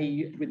about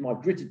me with my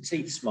gritted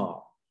teeth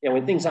smile. You know,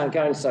 when things aren't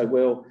going so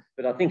well,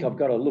 but I think I've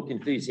got to look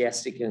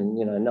enthusiastic and,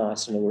 you know,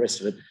 nice and all the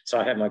rest of it. So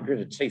I have my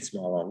gritted teeth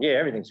smile on. Yeah,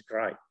 everything's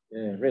great.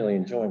 Yeah, really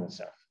enjoying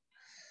myself.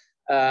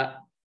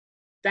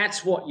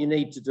 That's what you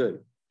need to do.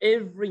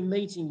 Every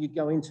meeting you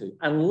go into,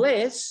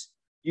 unless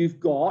you've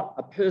got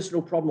a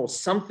personal problem or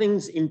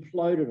something's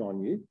imploded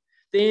on you,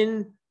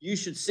 then you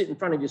should sit in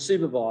front of your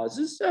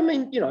supervisors. I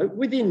mean, you know,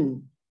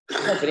 within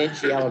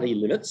confidentiality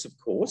limits, of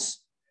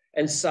course,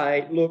 and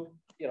say, look,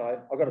 you know,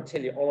 I've got to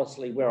tell you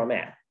honestly where I'm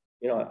at.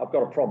 You know, I've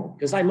got a problem,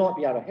 because they might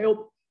be able to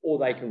help or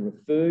they can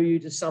refer you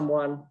to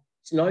someone.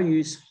 It's no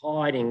use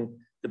hiding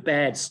the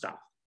bad stuff.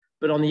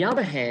 But on the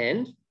other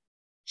hand,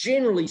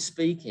 generally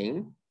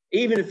speaking,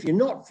 even if you're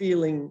not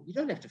feeling, you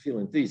don't have to feel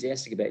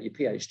enthusiastic about your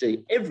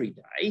PhD every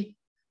day,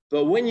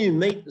 but when you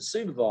meet the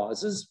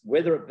supervisors,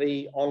 whether it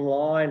be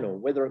online or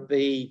whether it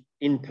be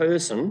in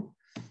person,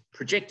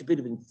 project a bit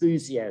of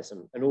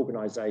enthusiasm and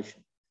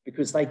organisation,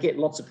 because they get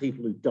lots of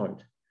people who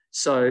don't.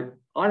 So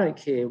I don't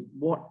care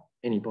what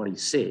anybody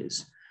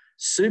says.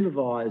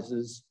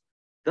 Supervisors,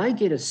 they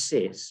get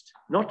assessed,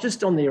 not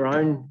just on their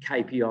own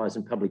KPIs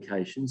and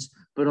publications,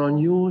 but on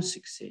your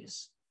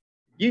success.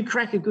 You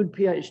crack a good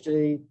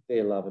PhD,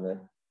 they're loving it.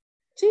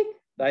 Tick,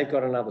 they've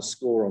got another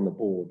score on the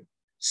board.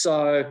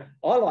 So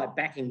I like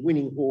backing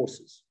winning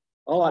horses.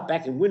 I like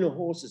backing winning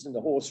horses in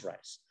the horse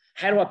race.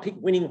 How do I pick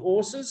winning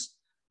horses?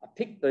 I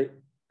pick the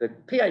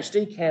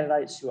PhD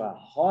candidates who are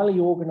highly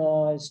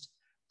organised,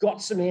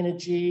 got some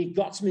energy,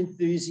 got some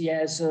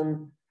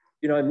enthusiasm,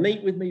 you know,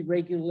 meet with me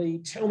regularly,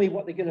 tell me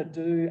what they're going to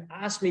do,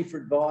 ask me for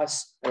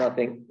advice. And I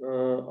think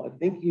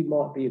you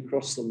might be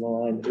across the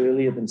line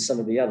earlier than some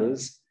of the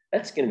others.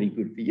 That's going to be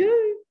good for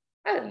you,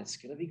 and it's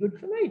going to be good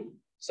for me.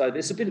 So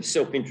there's a bit of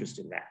self-interest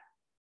in that.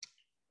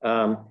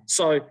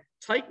 So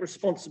take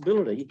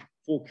responsibility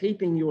for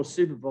keeping your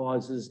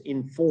supervisors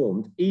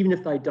informed, even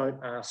if they don't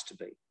ask to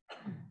be.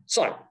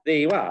 So there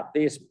you are.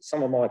 There's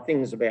some of my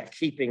things about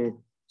keeping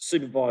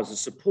supervisor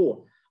support.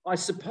 I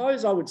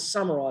suppose I would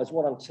summarise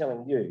what I'm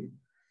telling you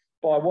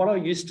by what I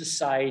used to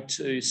say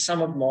to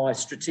some of my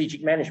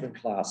strategic management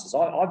classes.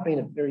 I've been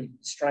a very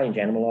strange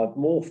animal. I've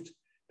morphed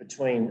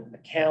between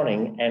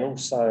accounting and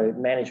also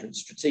management,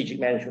 strategic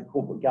management,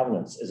 corporate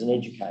governance as an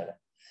educator.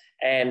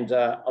 And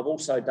I've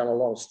also done a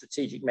lot of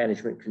strategic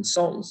management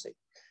consultancy.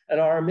 And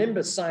I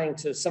remember saying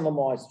to some of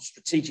my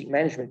strategic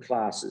management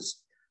classes,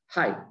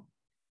 hey,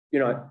 you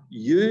know,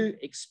 you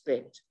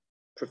expect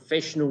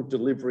professional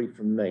delivery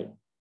from me.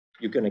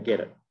 You're going to get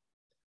it.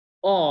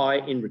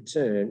 I, in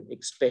return,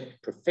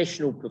 expect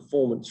professional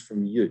performance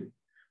from you,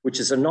 which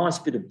is a nice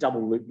bit of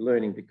double loop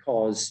learning,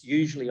 because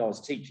usually I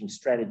was teaching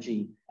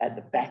strategy at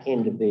the back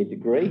end of their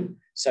degree.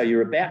 So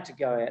you're about to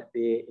go out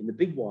there in the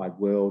big wide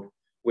world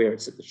where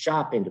it's at the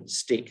sharp end of the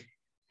stick,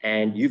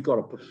 and you've got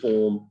to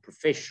perform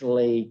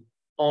professionally,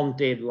 on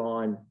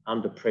deadline,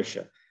 under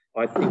pressure.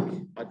 I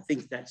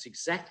think that's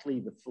exactly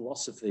the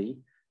philosophy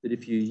that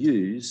if you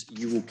use,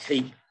 you will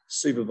keep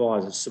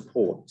supervisor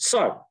support.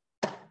 So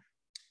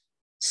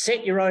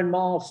set your own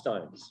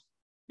milestones.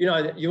 You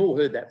know, you've all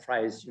heard that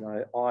phrase, you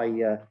know,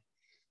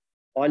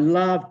 I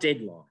love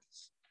deadlines,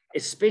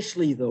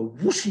 especially the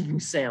whooshing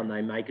sound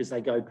they make as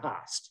they go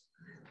past.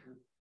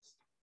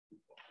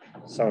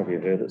 Some of you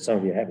have heard it, some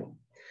of you haven't.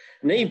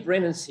 Neve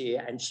Brennan's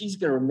here, and she's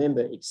going to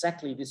remember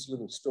exactly this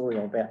little story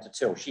I'm about to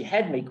tell. She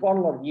had me quite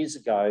a lot of years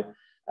ago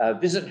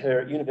visit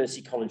her at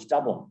University College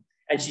Dublin.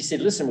 And she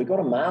said, listen, we've got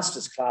a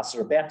master's class that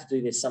are about to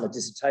do their summer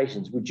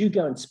dissertations. Would you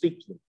go and speak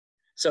to them?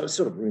 So it's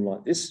sort of a room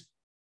like this.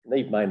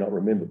 Neve may not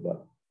remember,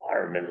 but I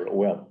remember it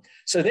well.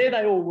 So there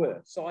they all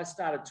were. So I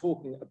started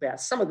talking about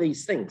some of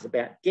these things,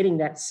 about getting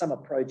that summer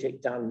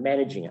project done,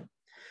 managing it.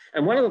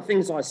 And one of the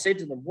things I said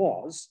to them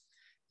was,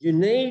 you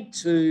need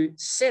to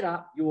set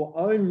up your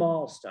own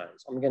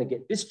milestones. I'm going to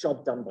get this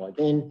job done by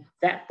then,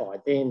 that by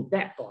then,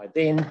 that by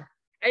then,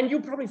 and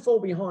you'll probably fall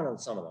behind on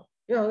some of them.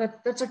 You know,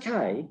 that's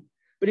okay.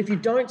 But if you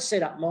don't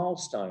set up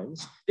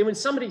milestones, then when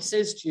somebody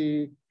says to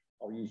you,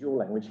 I'll use your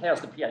language, how's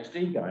the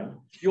PhD going?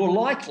 You're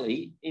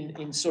likely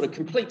in sort of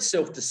complete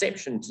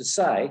self-deception to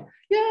say,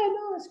 yeah,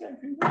 no, it's going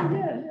pretty well.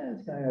 Yeah,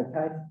 it's going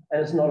okay.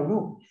 And it's not at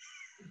all.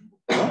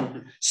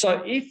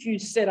 So if you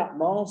set up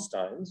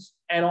milestones,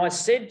 and I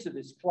said to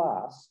this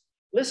class,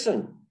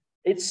 listen,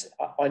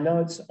 I know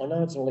it's an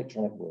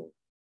electronic world,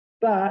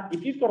 but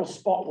if you've got a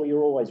spot where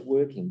you're always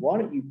working, why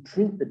don't you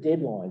print the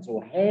deadlines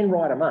or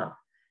handwrite them up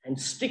and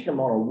stick them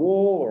on a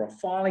wall or a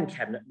filing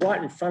cabinet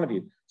right in front of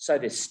you so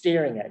they're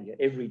staring at you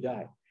every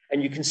day.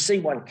 And you can see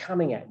one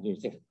coming at you. You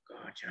think,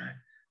 God, you know,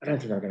 I don't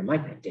think I'm going to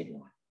make that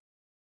deadline.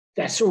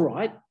 That's all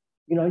right.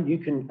 You know, you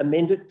can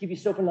amend it, give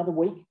yourself another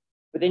week,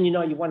 but then you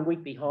know you're 1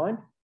 week behind.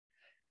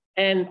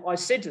 And I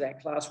said to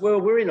that class,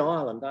 well, we're in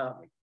Ireland, aren't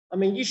we? I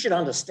mean, you should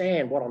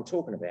understand what I'm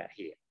talking about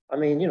here. I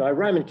mean, you know,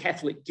 Roman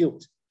Catholic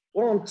guilt.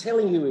 What I'm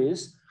telling you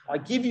is I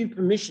give you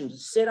permission to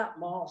set up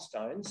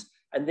milestones,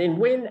 and then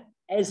when,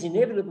 as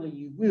inevitably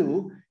you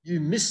will, you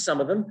miss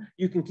some of them,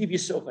 you can give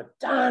yourself a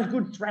darn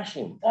good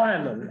thrashing. I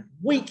am a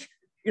weak,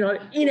 you know,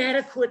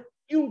 inadequate,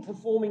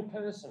 ill-performing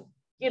person.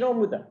 Get on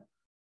with it.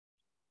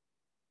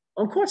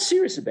 I'm quite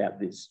serious about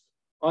this.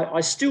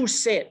 I still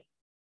set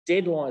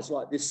deadlines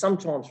like this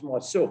sometimes for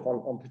myself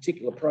on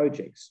particular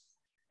projects.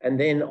 And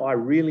then I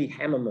really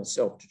hammer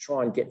myself to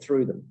try and get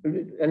through them.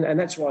 And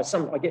that's why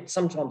I get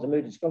sometimes a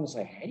mood to go and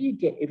say, how do you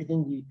get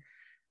everything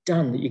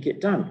done that you get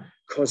done?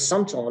 Because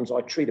sometimes I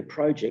treat a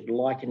project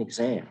like an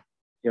exam.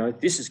 You know,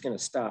 this is going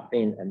to start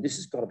then, and this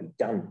has got to be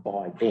done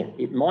by then.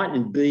 It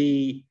mightn't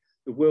be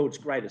the world's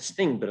greatest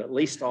thing, but at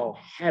least I'll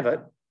have it,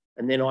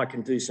 and then I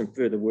can do some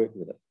further work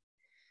with it.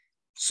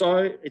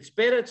 So it's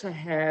better to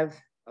have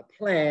a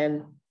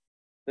plan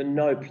than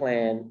no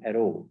plan at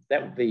all.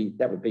 That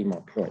would be my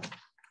point.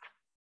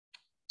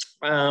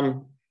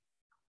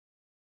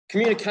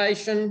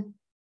 Communication.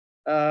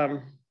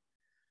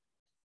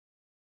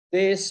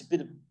 There's a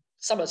bit of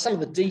some of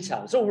the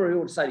details. It's all very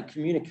well to say to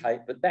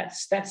communicate, but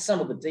that's some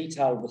of the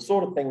detail, the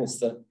sort of things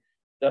that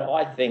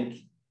I think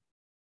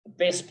the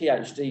best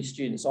PhD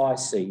students I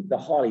see, the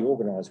highly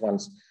organised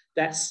ones,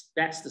 that's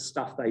the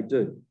stuff they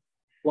do.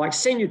 Like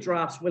send your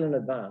drafts well in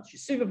advance. Your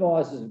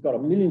supervisors have got a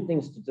million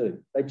things to do.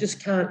 They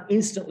just can't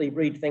instantly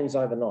read things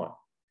overnight.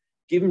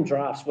 Give them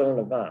drafts well in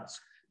advance.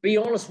 Be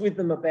honest with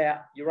them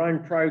about your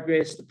own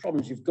progress, the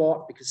problems you've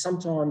got, because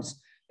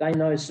sometimes they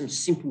know some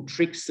simple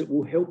tricks that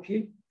will help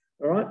you,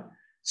 all right?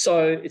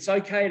 So it's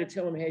okay to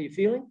tell them how you're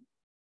feeling.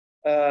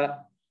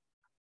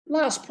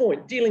 Last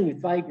point, dealing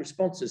with vague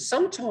responses.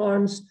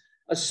 Sometimes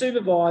a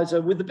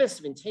supervisor with the best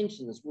of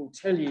intentions will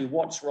tell you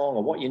what's wrong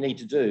or what you need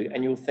to do,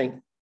 and you'll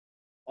think,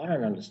 I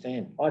don't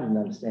understand. I didn't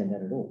understand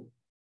that at all.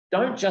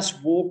 Don't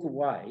just walk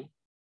away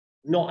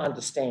not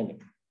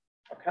understanding,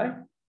 okay?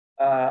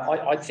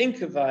 I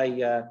think of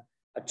a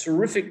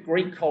terrific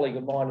Greek colleague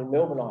of mine in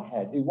Melbourne I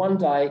had, who one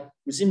day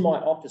was in my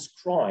office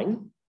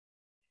crying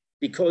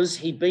because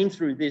he'd been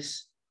through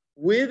this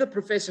with a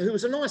professor who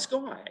was a nice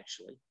guy,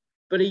 actually,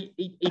 but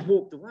he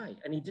walked away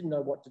and he didn't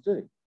know what to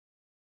do.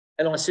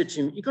 And I said to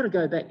him, you've got to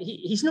go back.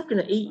 He's not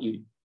going to eat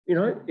you, you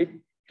know,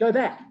 go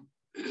back.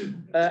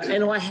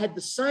 And I had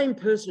the same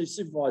person who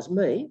supervised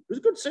me, who was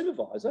a good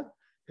supervisor,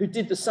 who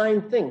did the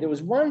same thing. There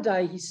was one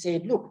day he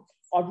said, look,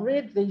 I've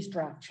read these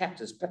draft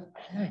chapters, but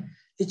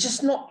they're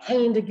just not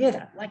hanging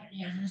together. Like,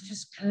 you know, I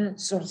just can't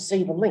sort of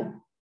see the link.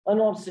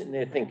 And I'm sitting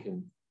there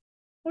thinking,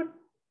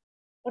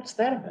 what's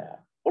that about?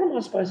 What am I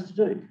supposed to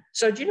do?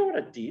 So do you know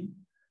what I did?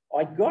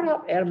 I got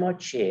up out of my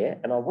chair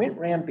and I went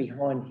round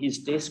behind his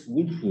desk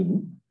with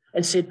him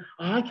and said,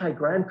 oh, okay,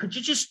 Graham, could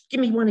you just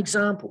give me one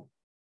example?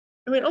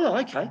 I went, oh,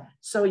 okay.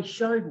 So he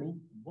showed me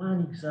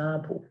one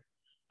example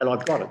and I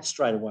got it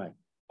straight away.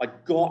 I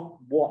got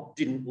what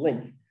didn't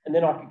link, and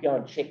then I could go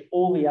and check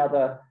all the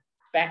other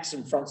backs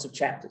and fronts of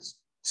chapters.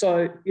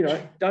 So, you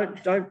know,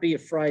 don't be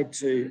afraid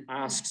to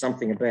ask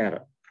something about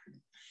it.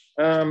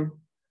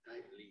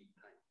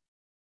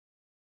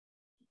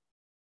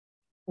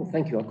 Oh,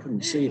 thank you. I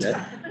couldn't see that.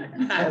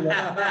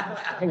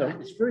 Hang on,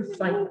 it's very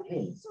faint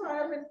pen.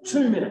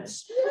 2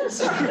 minutes.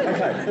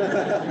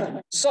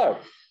 Okay. So,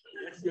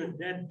 that's your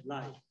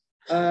deadline.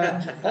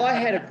 I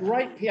had a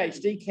great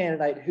PhD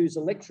candidate who's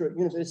a lecturer at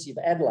University of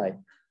Adelaide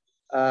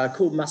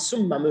called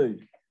Masum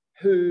Mahmood,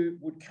 who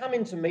would come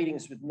into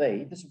meetings with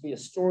me. This would be a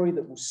story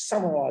that will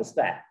summarise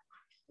that,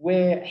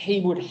 where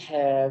he would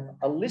have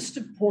a list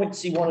of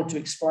points he wanted to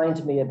explain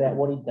to me about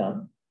what he'd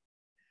done.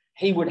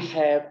 He would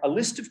have a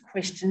list of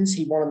questions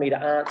he wanted me to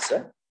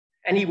answer,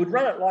 and he would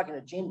run it like an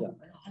agenda.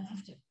 I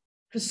loved it.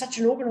 Because such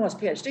an organised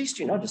PhD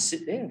student, I'd just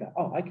sit there and go,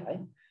 oh,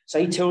 okay. So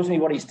he tells me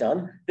what he's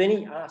done. Then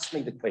he asks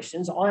me the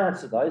questions. I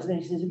answer those. And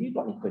then he says, have you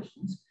got any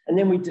questions? And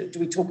then we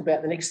talk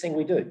about the next thing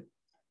we do.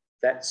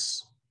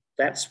 That's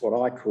what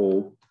I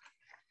call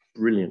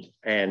brilliant.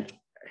 And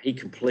he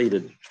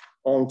completed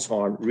on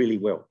time really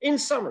well. In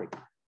summary,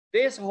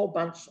 there's a whole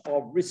bunch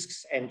of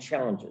risks and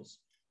challenges.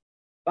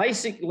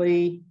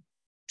 Basically,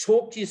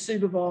 talk to your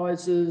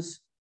supervisors,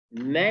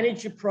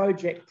 manage your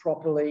project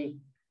properly,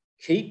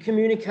 keep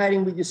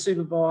communicating with your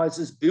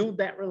supervisors, build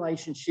that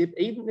relationship,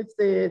 even if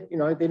they're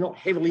not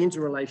heavily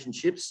into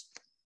relationships.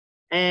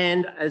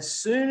 And as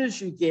soon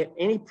as you get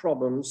any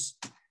problems,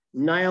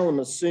 nail them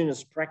as soon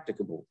as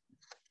practicable.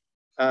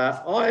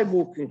 I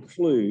will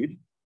conclude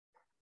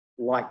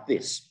like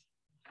this.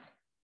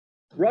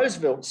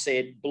 Roosevelt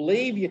said,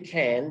 believe you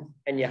can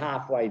and you're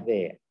halfway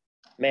there.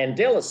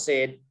 Mandela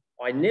said,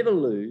 I never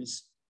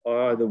lose.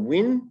 I either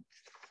win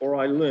or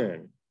I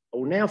learn. I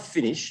will now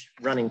finish,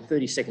 running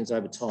 30 seconds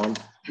over time,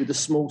 with a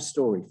small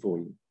story for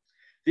you.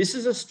 This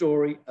is a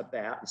story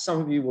about,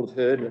 some of you will have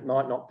heard, and it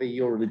might not be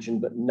your religion,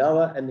 but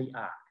Noah and the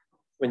ark.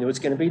 When there was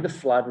going to be the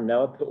flood, and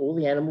Noah put all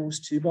the animals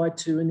 2 by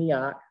 2 in the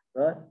ark,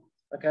 right?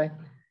 Okay,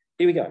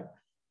 here we go.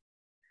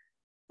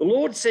 The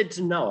Lord said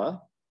to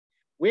Noah,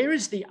 where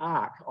is the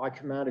ark I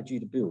commanded you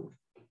to build?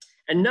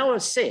 And Noah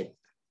said,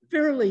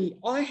 verily,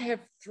 I have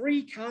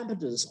 3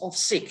 carpenters off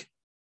sick,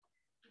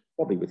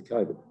 probably with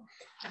COVID.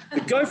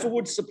 The gopher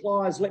wood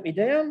suppliers let me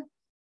down.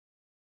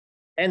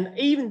 And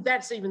even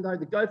though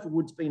the gopher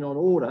wood's been on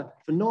order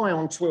for nigh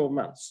on 12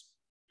 months.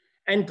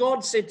 And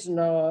God said to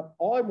Noah,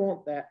 I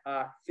want that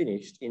ark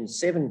finished in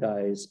 7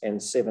 days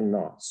and 7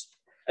 nights.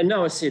 And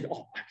Noah said,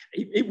 oh,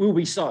 it will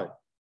be so.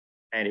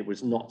 And it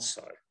was not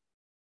so.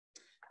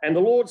 And the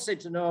Lord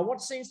said to Noah,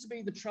 what seems to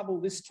be the trouble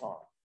this time?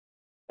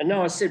 And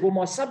Noah said, well,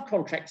 my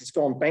subcontractor's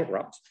gone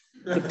bankrupt.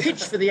 The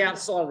pitch for the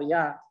outside of the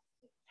ark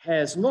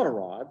has not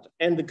arrived,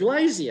 and the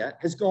glazier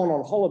has gone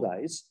on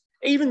holidays,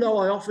 even though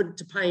I offered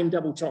to pay him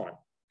double time.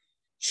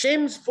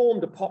 Shem's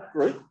formed a pop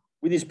group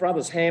with his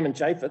brothers Ham and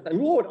Japheth, and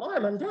Lord, I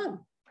am undone.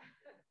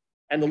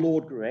 And the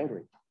Lord grew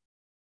angry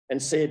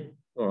and said,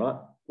 all right,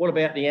 what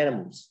about the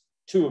animals?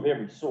 2 of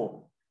every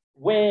sort.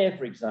 Where,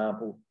 for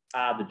example,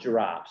 are the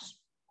giraffes?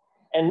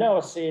 And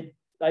Noah said,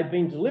 they've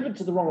been delivered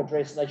to the wrong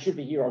address and they should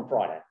be here on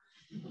Friday.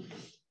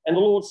 And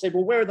the Lord said,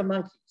 well, where are the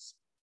monkeys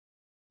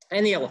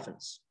and the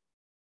elephants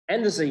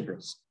and the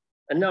zebras?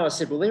 And Noah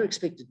said, well, they're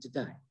expected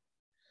today.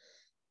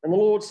 And the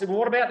Lord said, well,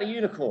 what about the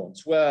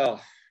unicorns? Well,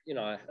 you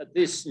know, at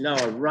this,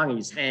 Noah wrung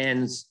his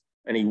hands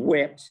and he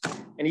wept.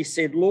 And he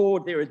said,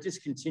 Lord, they're a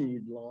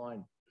discontinued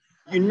line.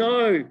 You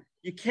know,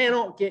 you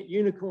cannot get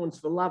unicorns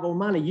for love or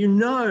money. You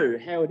know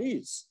how it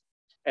is.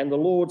 And the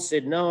Lord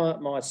said, Noah,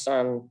 my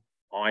son,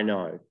 I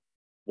know.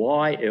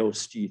 Why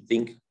else do you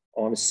think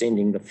I'm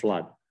sending the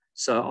flood?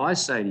 So I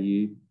say to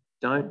you,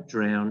 don't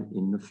drown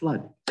in the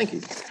flood. Thank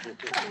you.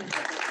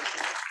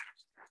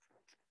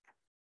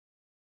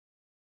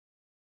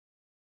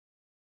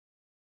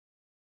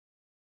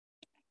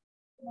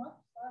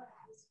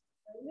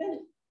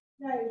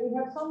 Now, we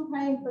have some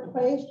time for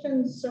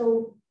questions,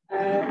 so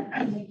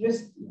I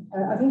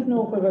don't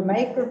know if we have a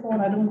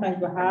microphone. I don't think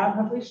we have.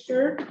 Have we,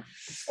 Stuart?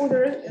 Oh,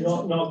 there is.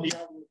 Not the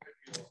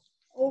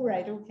Oh,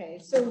 right, okay.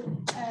 So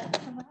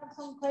can we have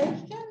some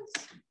questions?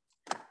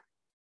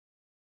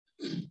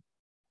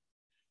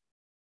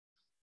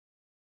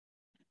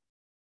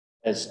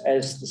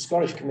 As the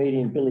Scottish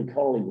comedian Billy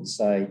Connolly would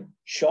say,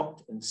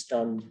 shocked and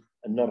stunned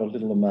and not a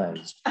little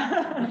amazed.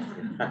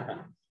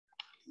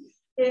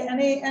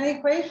 Any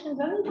questions,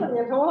 anybody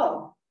at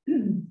all?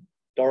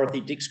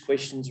 Dorothy, Dick's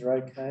questions are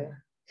okay.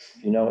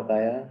 You know what they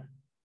are.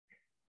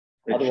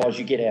 Otherwise,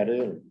 you get out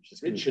early.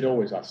 Richard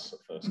always asks the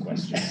first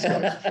question.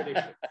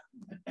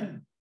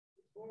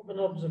 More of an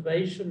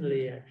observation,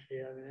 Lee,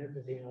 actually. I mean,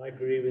 everything I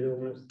agree with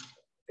almost,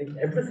 I think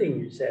everything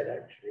you said,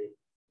 actually.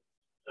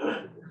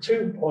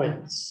 2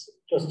 points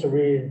just to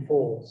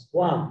reinforce.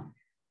 One,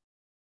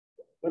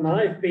 when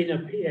I've been a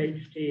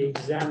PhD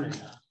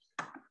examiner,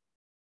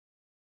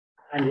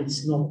 and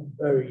it's not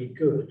very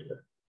good,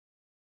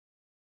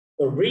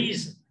 the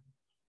reason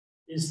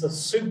is the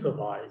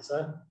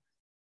supervisor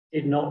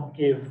did not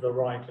give the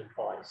right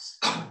advice.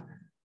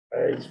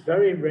 It's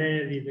very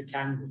rarely the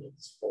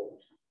candidate's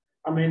fault.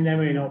 I mean, they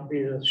may not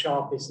be the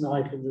sharpest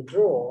knife in the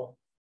drawer,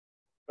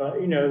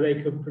 but you know,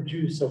 they could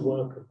produce a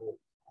workable,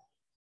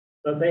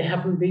 but they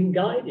haven't been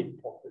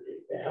guided properly.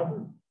 They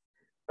haven't.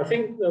 I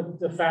think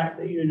the fact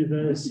that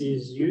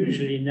universities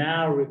usually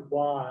now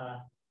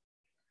require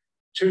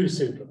 2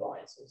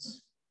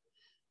 supervisors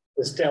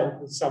has dealt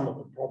with some of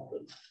the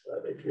problems.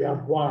 But if you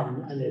have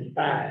one and it's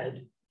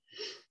bad,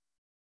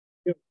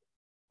 you're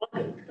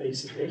fired,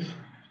 basically.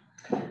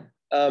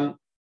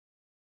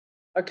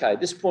 Okay,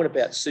 this point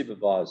about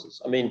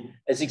supervisors. I mean,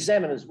 as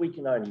examiners, we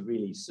can only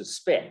really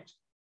suspect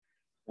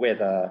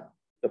whether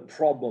the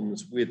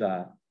problems with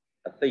a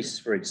thesis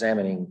for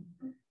examining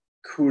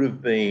could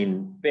have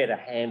been better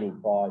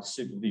handled by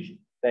supervision.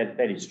 That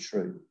is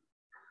true.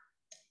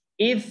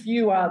 If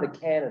you are the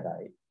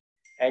candidate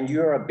and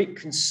you're a bit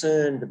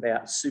concerned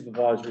about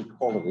supervisory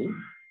quality,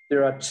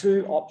 there are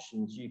 2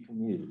 options you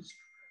can use.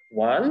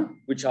 One,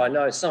 which I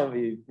know some of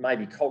you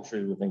maybe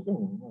culturally will think,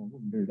 oh, I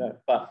wouldn't do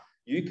that, but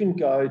you can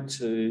go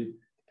to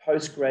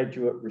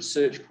postgraduate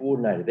research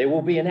coordinator. There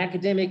will be an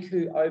academic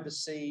who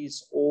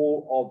oversees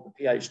all of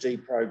the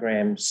PhD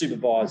program,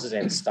 supervisors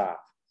and staff.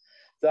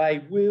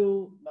 They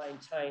will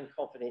maintain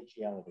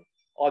confidentiality.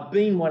 I've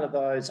been one of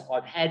those.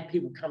 I've had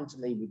people come to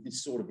me with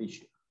this sort of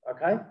issue,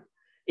 okay?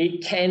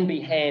 It can be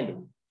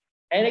handled.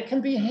 And it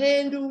can be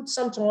handled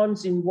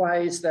sometimes in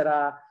ways that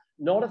are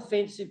not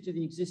offensive to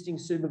the existing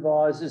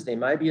supervisors. There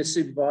may be a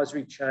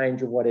supervisory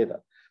change or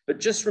whatever. But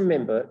just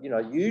remember, you know,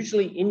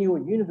 usually in your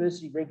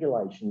university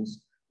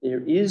regulations,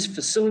 there is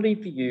facility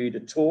for you to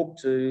talk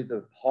to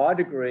the high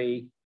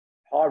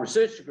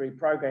research degree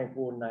program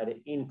coordinator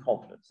in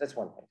confidence. That's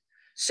one thing.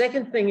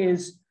 Second thing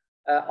is,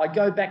 I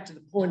go back to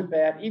the point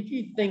about if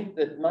you think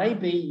that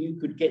maybe you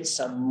could get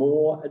some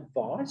more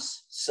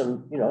advice,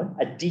 some, you know,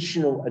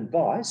 additional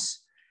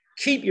advice,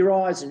 keep your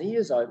eyes and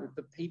ears open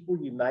for people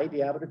you may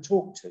be able to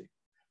talk to.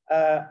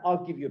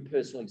 I'll give you a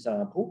personal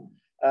example.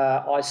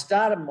 I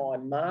started my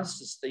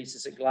master's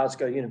thesis at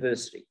Glasgow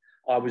University.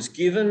 I was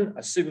given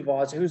a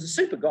supervisor who was a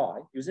super guy.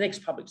 He was an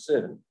ex-public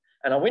servant.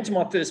 And I went to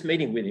my first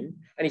meeting with him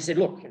and he said,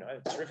 look, you know,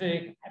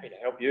 terrific, happy to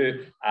help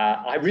you.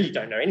 I really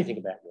don't know anything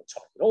about your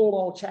topic at all,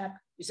 old chap.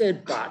 He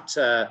said, but,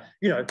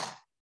 you know,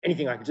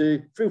 anything I can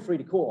do, feel free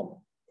to call on me.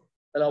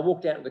 And I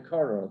walked out in the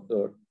corridor and I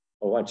thought,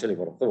 I won't tell you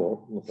what I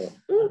thought. And I thought,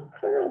 oh,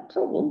 no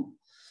problem.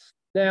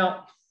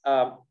 Now,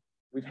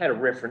 we've had a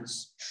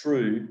reference,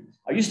 true.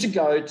 I used to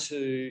go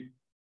to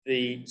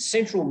the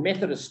Central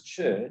Methodist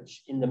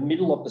Church in the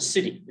middle of the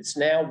city. It's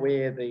now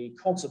where the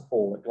concert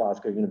hall at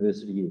Glasgow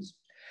University is.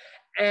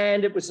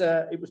 And it was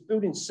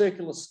built in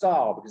circular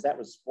style because that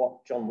was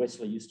what John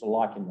Wesley used to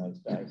like in those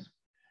days.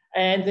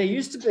 And there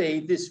used to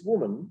be this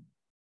woman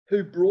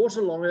who brought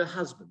along her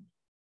husband.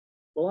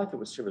 Well, I thought it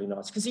was really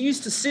nice because he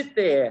used to sit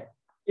there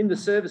in the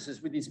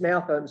services with his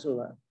mouth open, sort of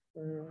like,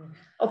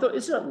 I thought,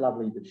 isn't it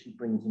lovely that she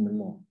brings him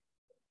along?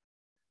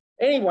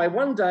 Anyway,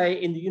 one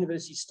day in the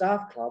university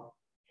staff club,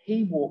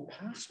 he walked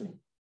past me.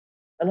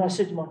 And I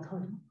said to my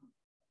colleague,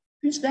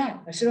 who's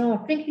that? I said, oh, I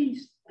think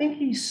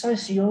he's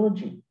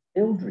sociology,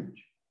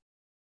 Eldridge.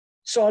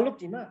 So I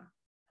looked him up.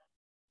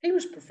 He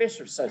was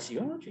professor of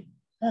sociology.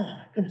 Oh,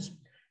 my goodness.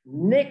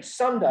 Next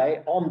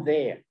Sunday, I'm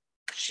there.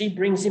 She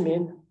brings him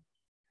in,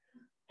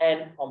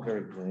 and I'm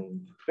very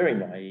green, very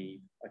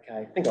naive.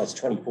 Okay, I think I was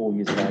 24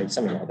 years of age,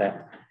 something like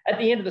that. At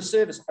the end of the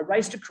service, I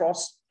raced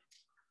across,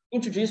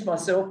 introduced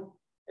myself,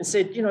 and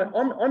said, you know,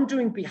 I'm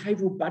doing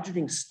behavioural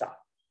budgeting stuff,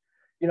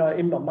 you know,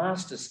 in my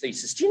master's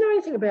thesis. Do you know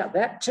anything about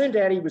that? Turned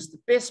out he was the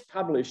best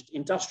published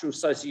industrial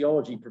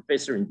sociology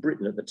professor in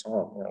Britain at the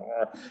time.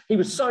 He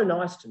was so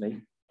nice to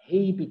me.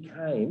 He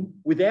became,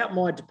 without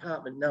my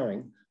department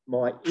knowing,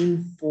 my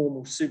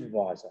informal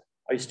supervisor.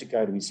 I used to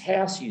go to his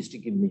house. He used to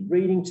give me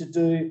reading to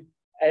do.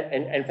 And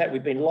in fact,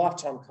 we've been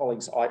lifetime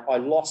colleagues. I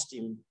lost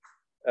him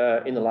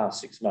in the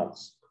last 6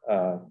 months,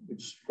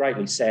 which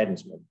greatly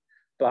saddens me.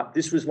 But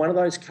this was one of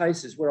those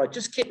cases where I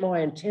just kept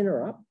my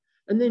antenna up,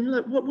 and then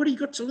look, what do you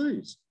got to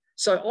lose?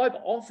 So I've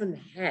often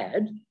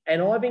had,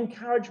 and I've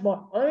encouraged my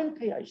own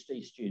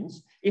PhD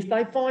students, if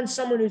they find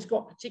someone who's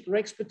got particular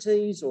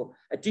expertise or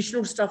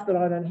additional stuff that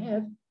I don't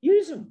have,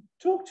 use them,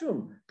 talk to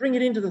them, bring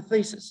it into the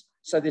thesis.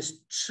 So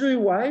there's 2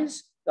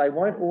 ways. They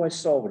won't always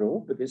solve it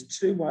all, but there's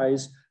 2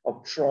 ways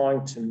of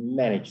trying to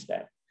manage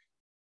that.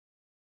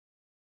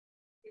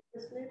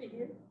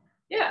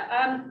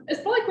 Yeah,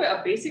 it's probably quite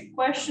a basic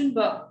question,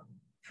 but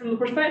from the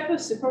perspective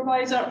of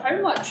supervisor, how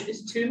much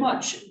is too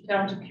much in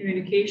terms of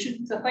communication?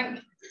 Because I think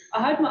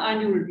I had my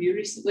annual review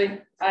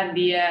recently, and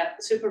the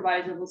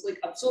supervisor was like,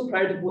 I'm so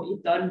proud of what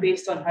you've done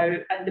based on how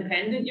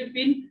independent you've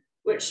been,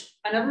 which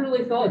I never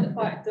really thought of the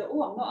fact that,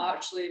 oh, I'm not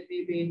actually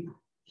maybe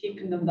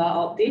keeping them that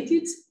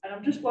updated. And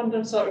I'm just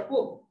wondering sort of,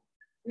 well,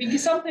 I mean,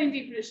 because sometimes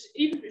even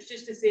if it's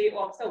just to say,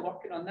 oh, I'm still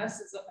working on this,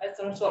 is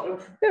there a sort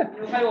of, you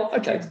know, how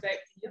often do you expect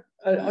to hear?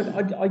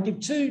 I give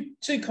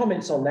two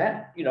comments on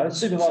that. You know,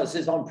 supervisor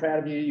says, I'm proud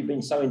of you, you've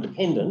been so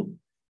independent.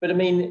 But I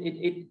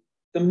mean,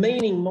 the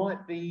meaning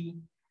might be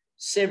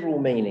several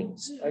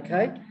meanings,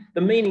 okay?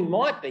 The meaning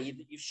might be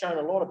that you've shown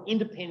a lot of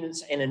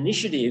independence and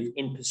initiative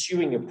in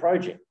pursuing your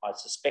project. I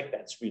suspect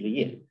that's really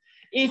it.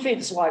 If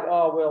it's like,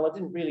 oh, well, I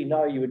didn't really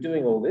know you were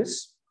doing all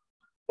this,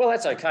 well,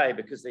 that's okay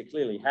because they're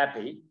clearly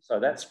happy, so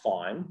that's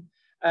fine.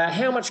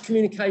 How much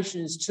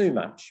communication is too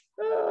much?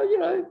 You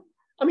know,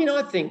 I mean,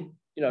 I think,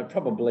 you know,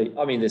 probably,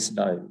 I mean, there's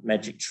no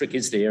magic trick,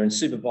 is there? And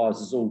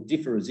supervisors all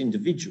differ as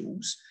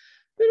individuals.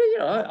 But, you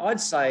know, I'd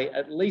say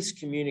at least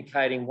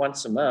communicating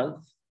once a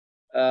month.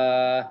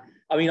 I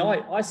mean,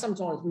 I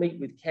sometimes meet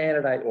with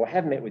candidates or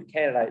have met with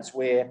candidates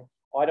where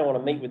I don't want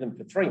to meet with them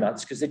for 3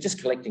 months because they're just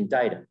collecting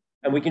data.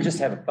 And we can just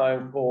have a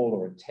phone call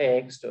or a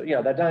text, or, you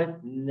know, they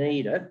don't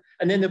need it.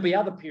 And then there'll be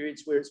other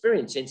periods where it's very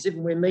intensive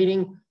and we're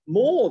meeting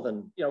more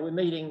than, you know, we're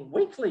meeting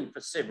weekly for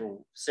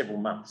several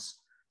months.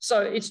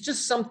 So it's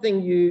just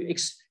something you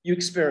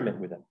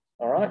experiment with it,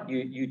 all right?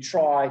 You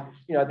try,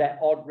 you know, that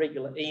odd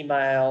regular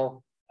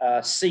email,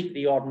 seek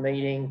the odd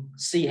meeting,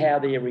 see how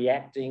they're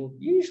reacting.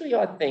 Usually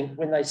I think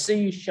when they see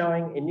you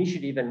showing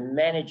initiative and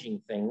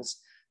managing things,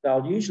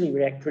 they'll usually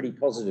react pretty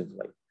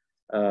positively.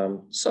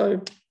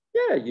 So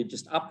yeah, you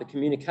just up the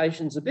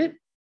communications a bit,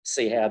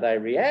 see how they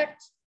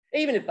react.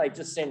 Even if they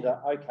just send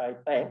a, okay,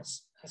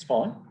 thanks, that's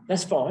fine,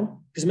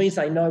 because it means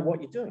they know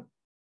what you're doing.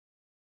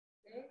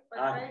 Okay,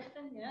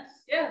 question, yes?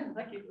 Yeah,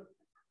 thank you.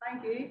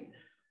 Thank you.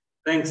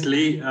 Thanks,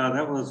 Lee.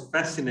 That was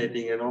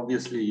fascinating, and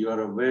obviously you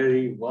are a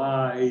very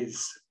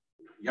wise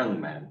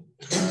young man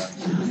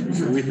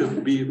with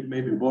a beard,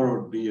 maybe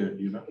borrowed beard,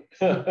 you know.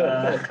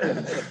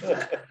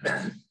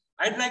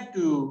 I'd like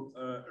to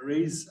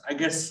raise, I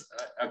guess,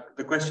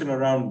 the question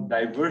around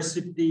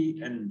diversity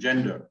and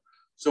gender.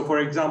 So, for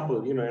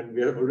example, you know, and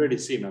we have already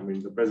seen, I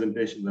mean, the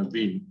presentations have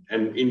been,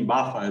 and in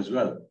BAFA as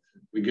well,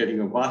 we're getting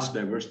a vast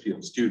diversity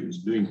of students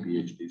doing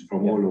PhDs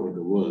from all over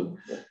the world,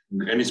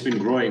 and it's been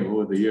growing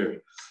over the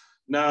years.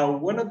 Now,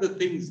 one of the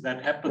things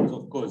that happens,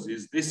 of course,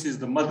 is this is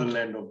the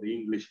motherland of the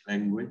English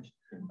language.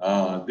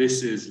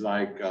 This is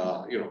like,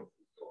 you know,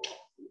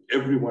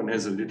 everyone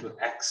has a little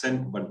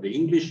accent, but the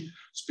English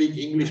speak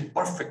English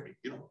perfectly,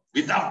 you know,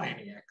 without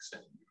any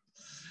accent.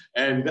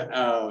 And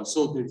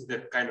so there's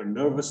that kind of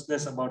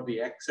nervousness about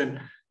the accent.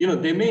 You know,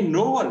 they may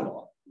know a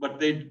lot, but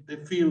they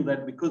feel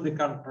that because they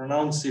can't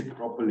pronounce it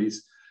properly,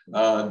 you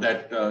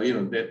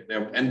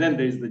know, and then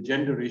there's the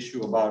gender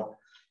issue about,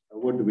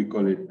 what do we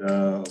call it?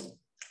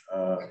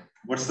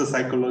 What's the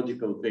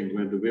psychological thing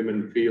where the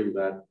women feel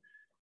that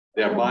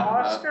they are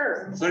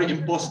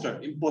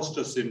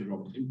imposter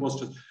syndrome,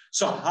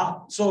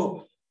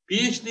 So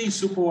PhD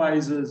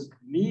supervisors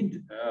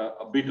need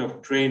a bit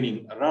of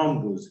training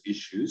around those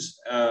issues.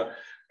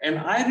 And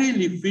I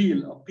really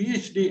feel a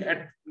PhD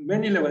at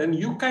many levels, and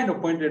you kind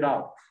of pointed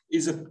out,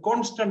 is a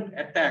constant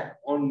attack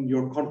on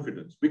your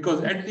confidence.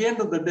 Because at the end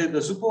of the day,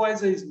 the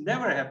supervisor is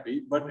never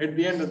happy, but at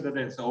the end of the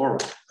day, it's all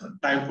right,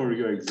 time for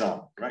your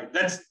exam, right?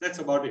 That's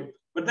about it.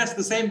 But that's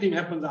the same thing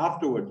happens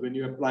afterwards when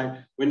you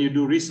apply, when you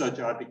do research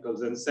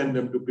articles and send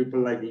them to people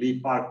like Lee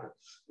Parker.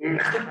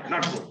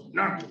 Not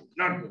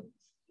good.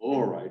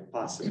 All right,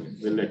 pass it,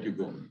 we'll let you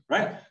go,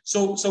 right?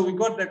 So we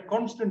got that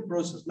constant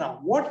process. Now,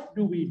 what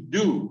do we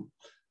do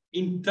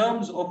in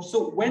terms of,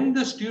 so when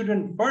the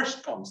student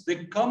first comes,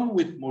 they come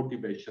with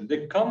motivation,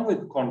 they come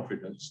with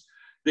confidence.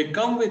 They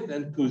come with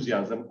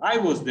enthusiasm. I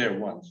was there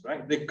once,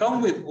 right? They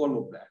come with all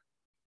of that.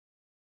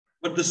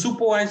 But the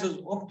supervisors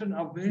often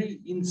are very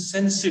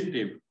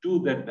insensitive to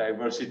that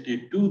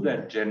diversity, to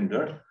that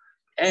gender.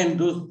 And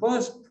those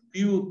first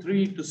few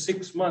 3 to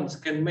 6 months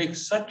can make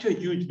such a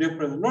huge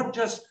difference, not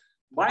just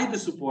by the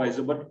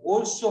supervisor, but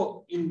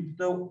also in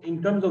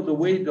terms of the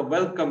way the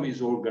welcome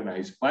is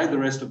organized by the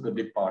rest of the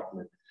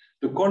department,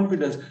 the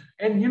confidence.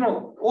 And, you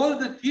know, all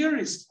the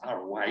theorists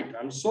are white,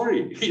 I'm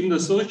sorry, in the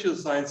social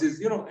sciences,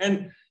 you know,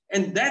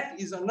 and that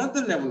is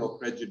another level of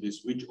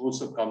prejudice, which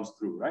also comes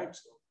through, right?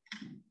 So,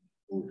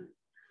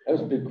 that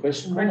was a big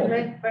question.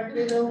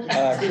 Quickly, though.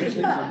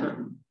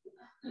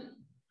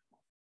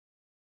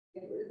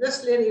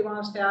 This lady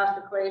wants to ask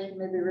a question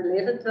maybe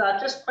related to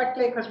that, just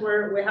quickly, because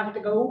we have to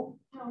go.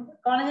 No.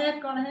 Go on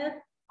ahead, go on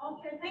ahead.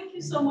 Okay, thank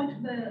you so much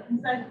for the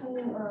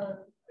insightful.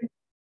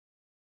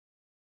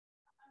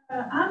 I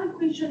have a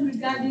question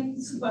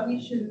regarding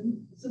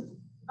supervision. So,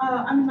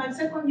 I'm in my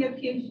second year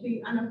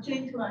PhD and I'm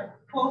trained to like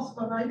 4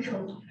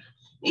 supervisors.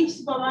 Each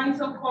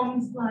supervisor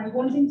comes like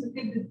wanting to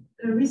take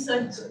the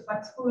research to a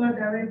particular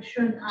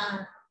direction,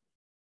 and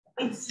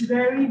it's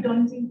very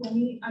daunting for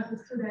me as a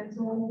student.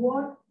 So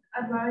what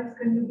advice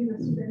can you give a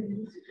student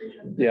in this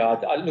situation? Yeah,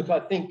 look, I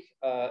think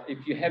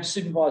if you have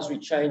supervisory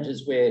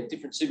changes where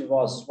different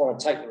supervisors want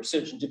to take the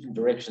research in different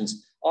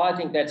directions, I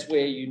think that's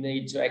where you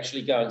need to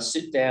actually go and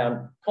sit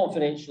down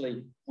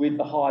confidentially with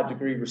the higher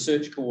degree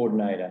research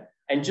coordinator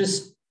and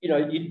just, you know,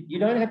 you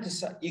don't have to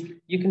say,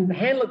 you can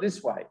handle it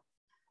this way.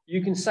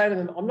 You can say to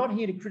them, I'm not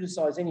here to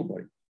criticize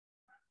anybody,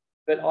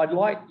 but I'd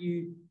like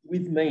you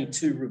with me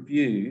to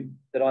review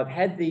that I've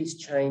had these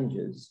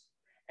changes,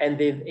 and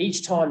then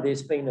each time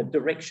there's been a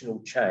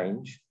directional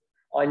change,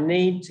 I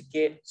need to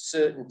get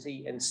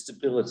certainty and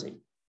stability.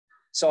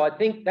 So I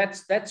think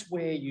that's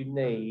where you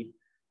need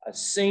a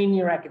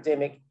senior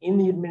academic in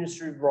the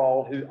administrative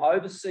role who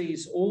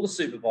oversees all the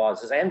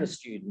supervisors and the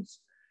students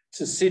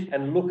to sit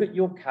and look at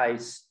your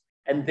case,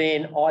 and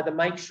then either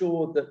make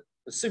sure that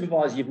the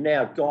supervisor you've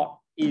now got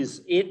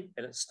is it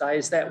and it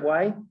stays that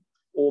way,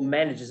 or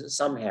manages it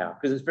somehow,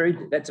 because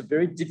that's a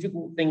very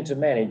difficult thing to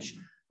manage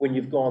when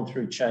you've gone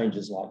through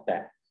changes like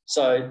that.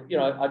 So, you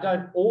know, I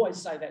don't always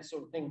say that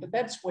sort of thing, but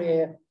that's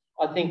where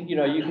I think, you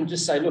know, you can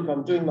just say, look,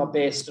 I'm doing my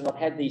best and I've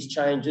had these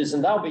changes,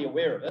 and they'll be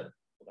aware of it,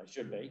 or they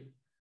should be,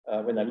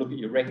 when they look at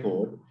your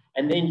record.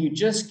 And then you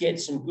just get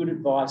some good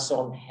advice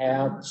on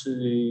how to,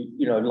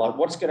 you know, like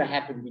what's going to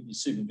happen with your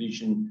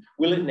supervision.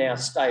 Will it now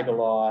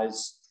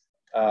stabilise?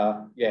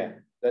 Yeah,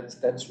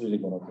 that's really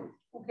what I do.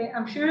 Okay,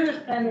 I'm sure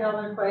there's plenty of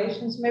other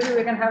questions. Maybe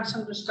we can have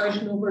some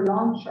discussion over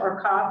lunch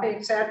or coffee,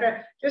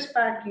 etc. Just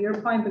back to your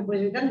point,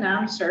 because you didn't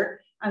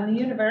answer. And the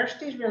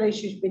universities really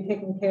should be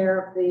taking care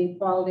of the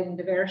quality and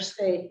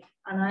diversity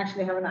and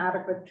actually having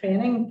adequate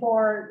training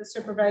for the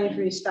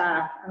supervisory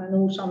staff. And I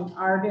know some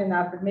are doing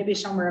that, but maybe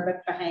some are a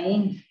bit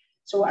behind.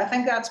 So I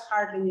think that's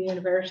partly the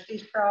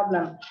university's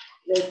problem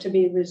to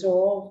be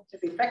resolved, to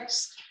be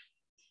fixed.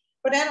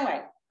 But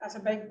anyway, that's a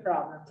big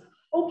problem.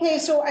 Okay,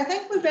 so I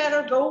think we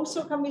better go.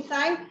 So can we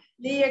thank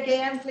Lee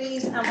again,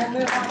 please, and we'll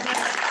move on.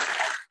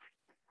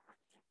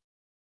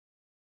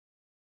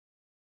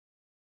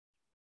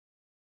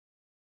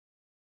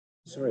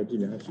 Sorry, I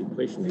didn't ask you a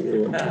question.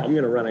 I'm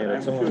going to run out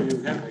of time. I'm sure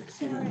you have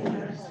exceeded.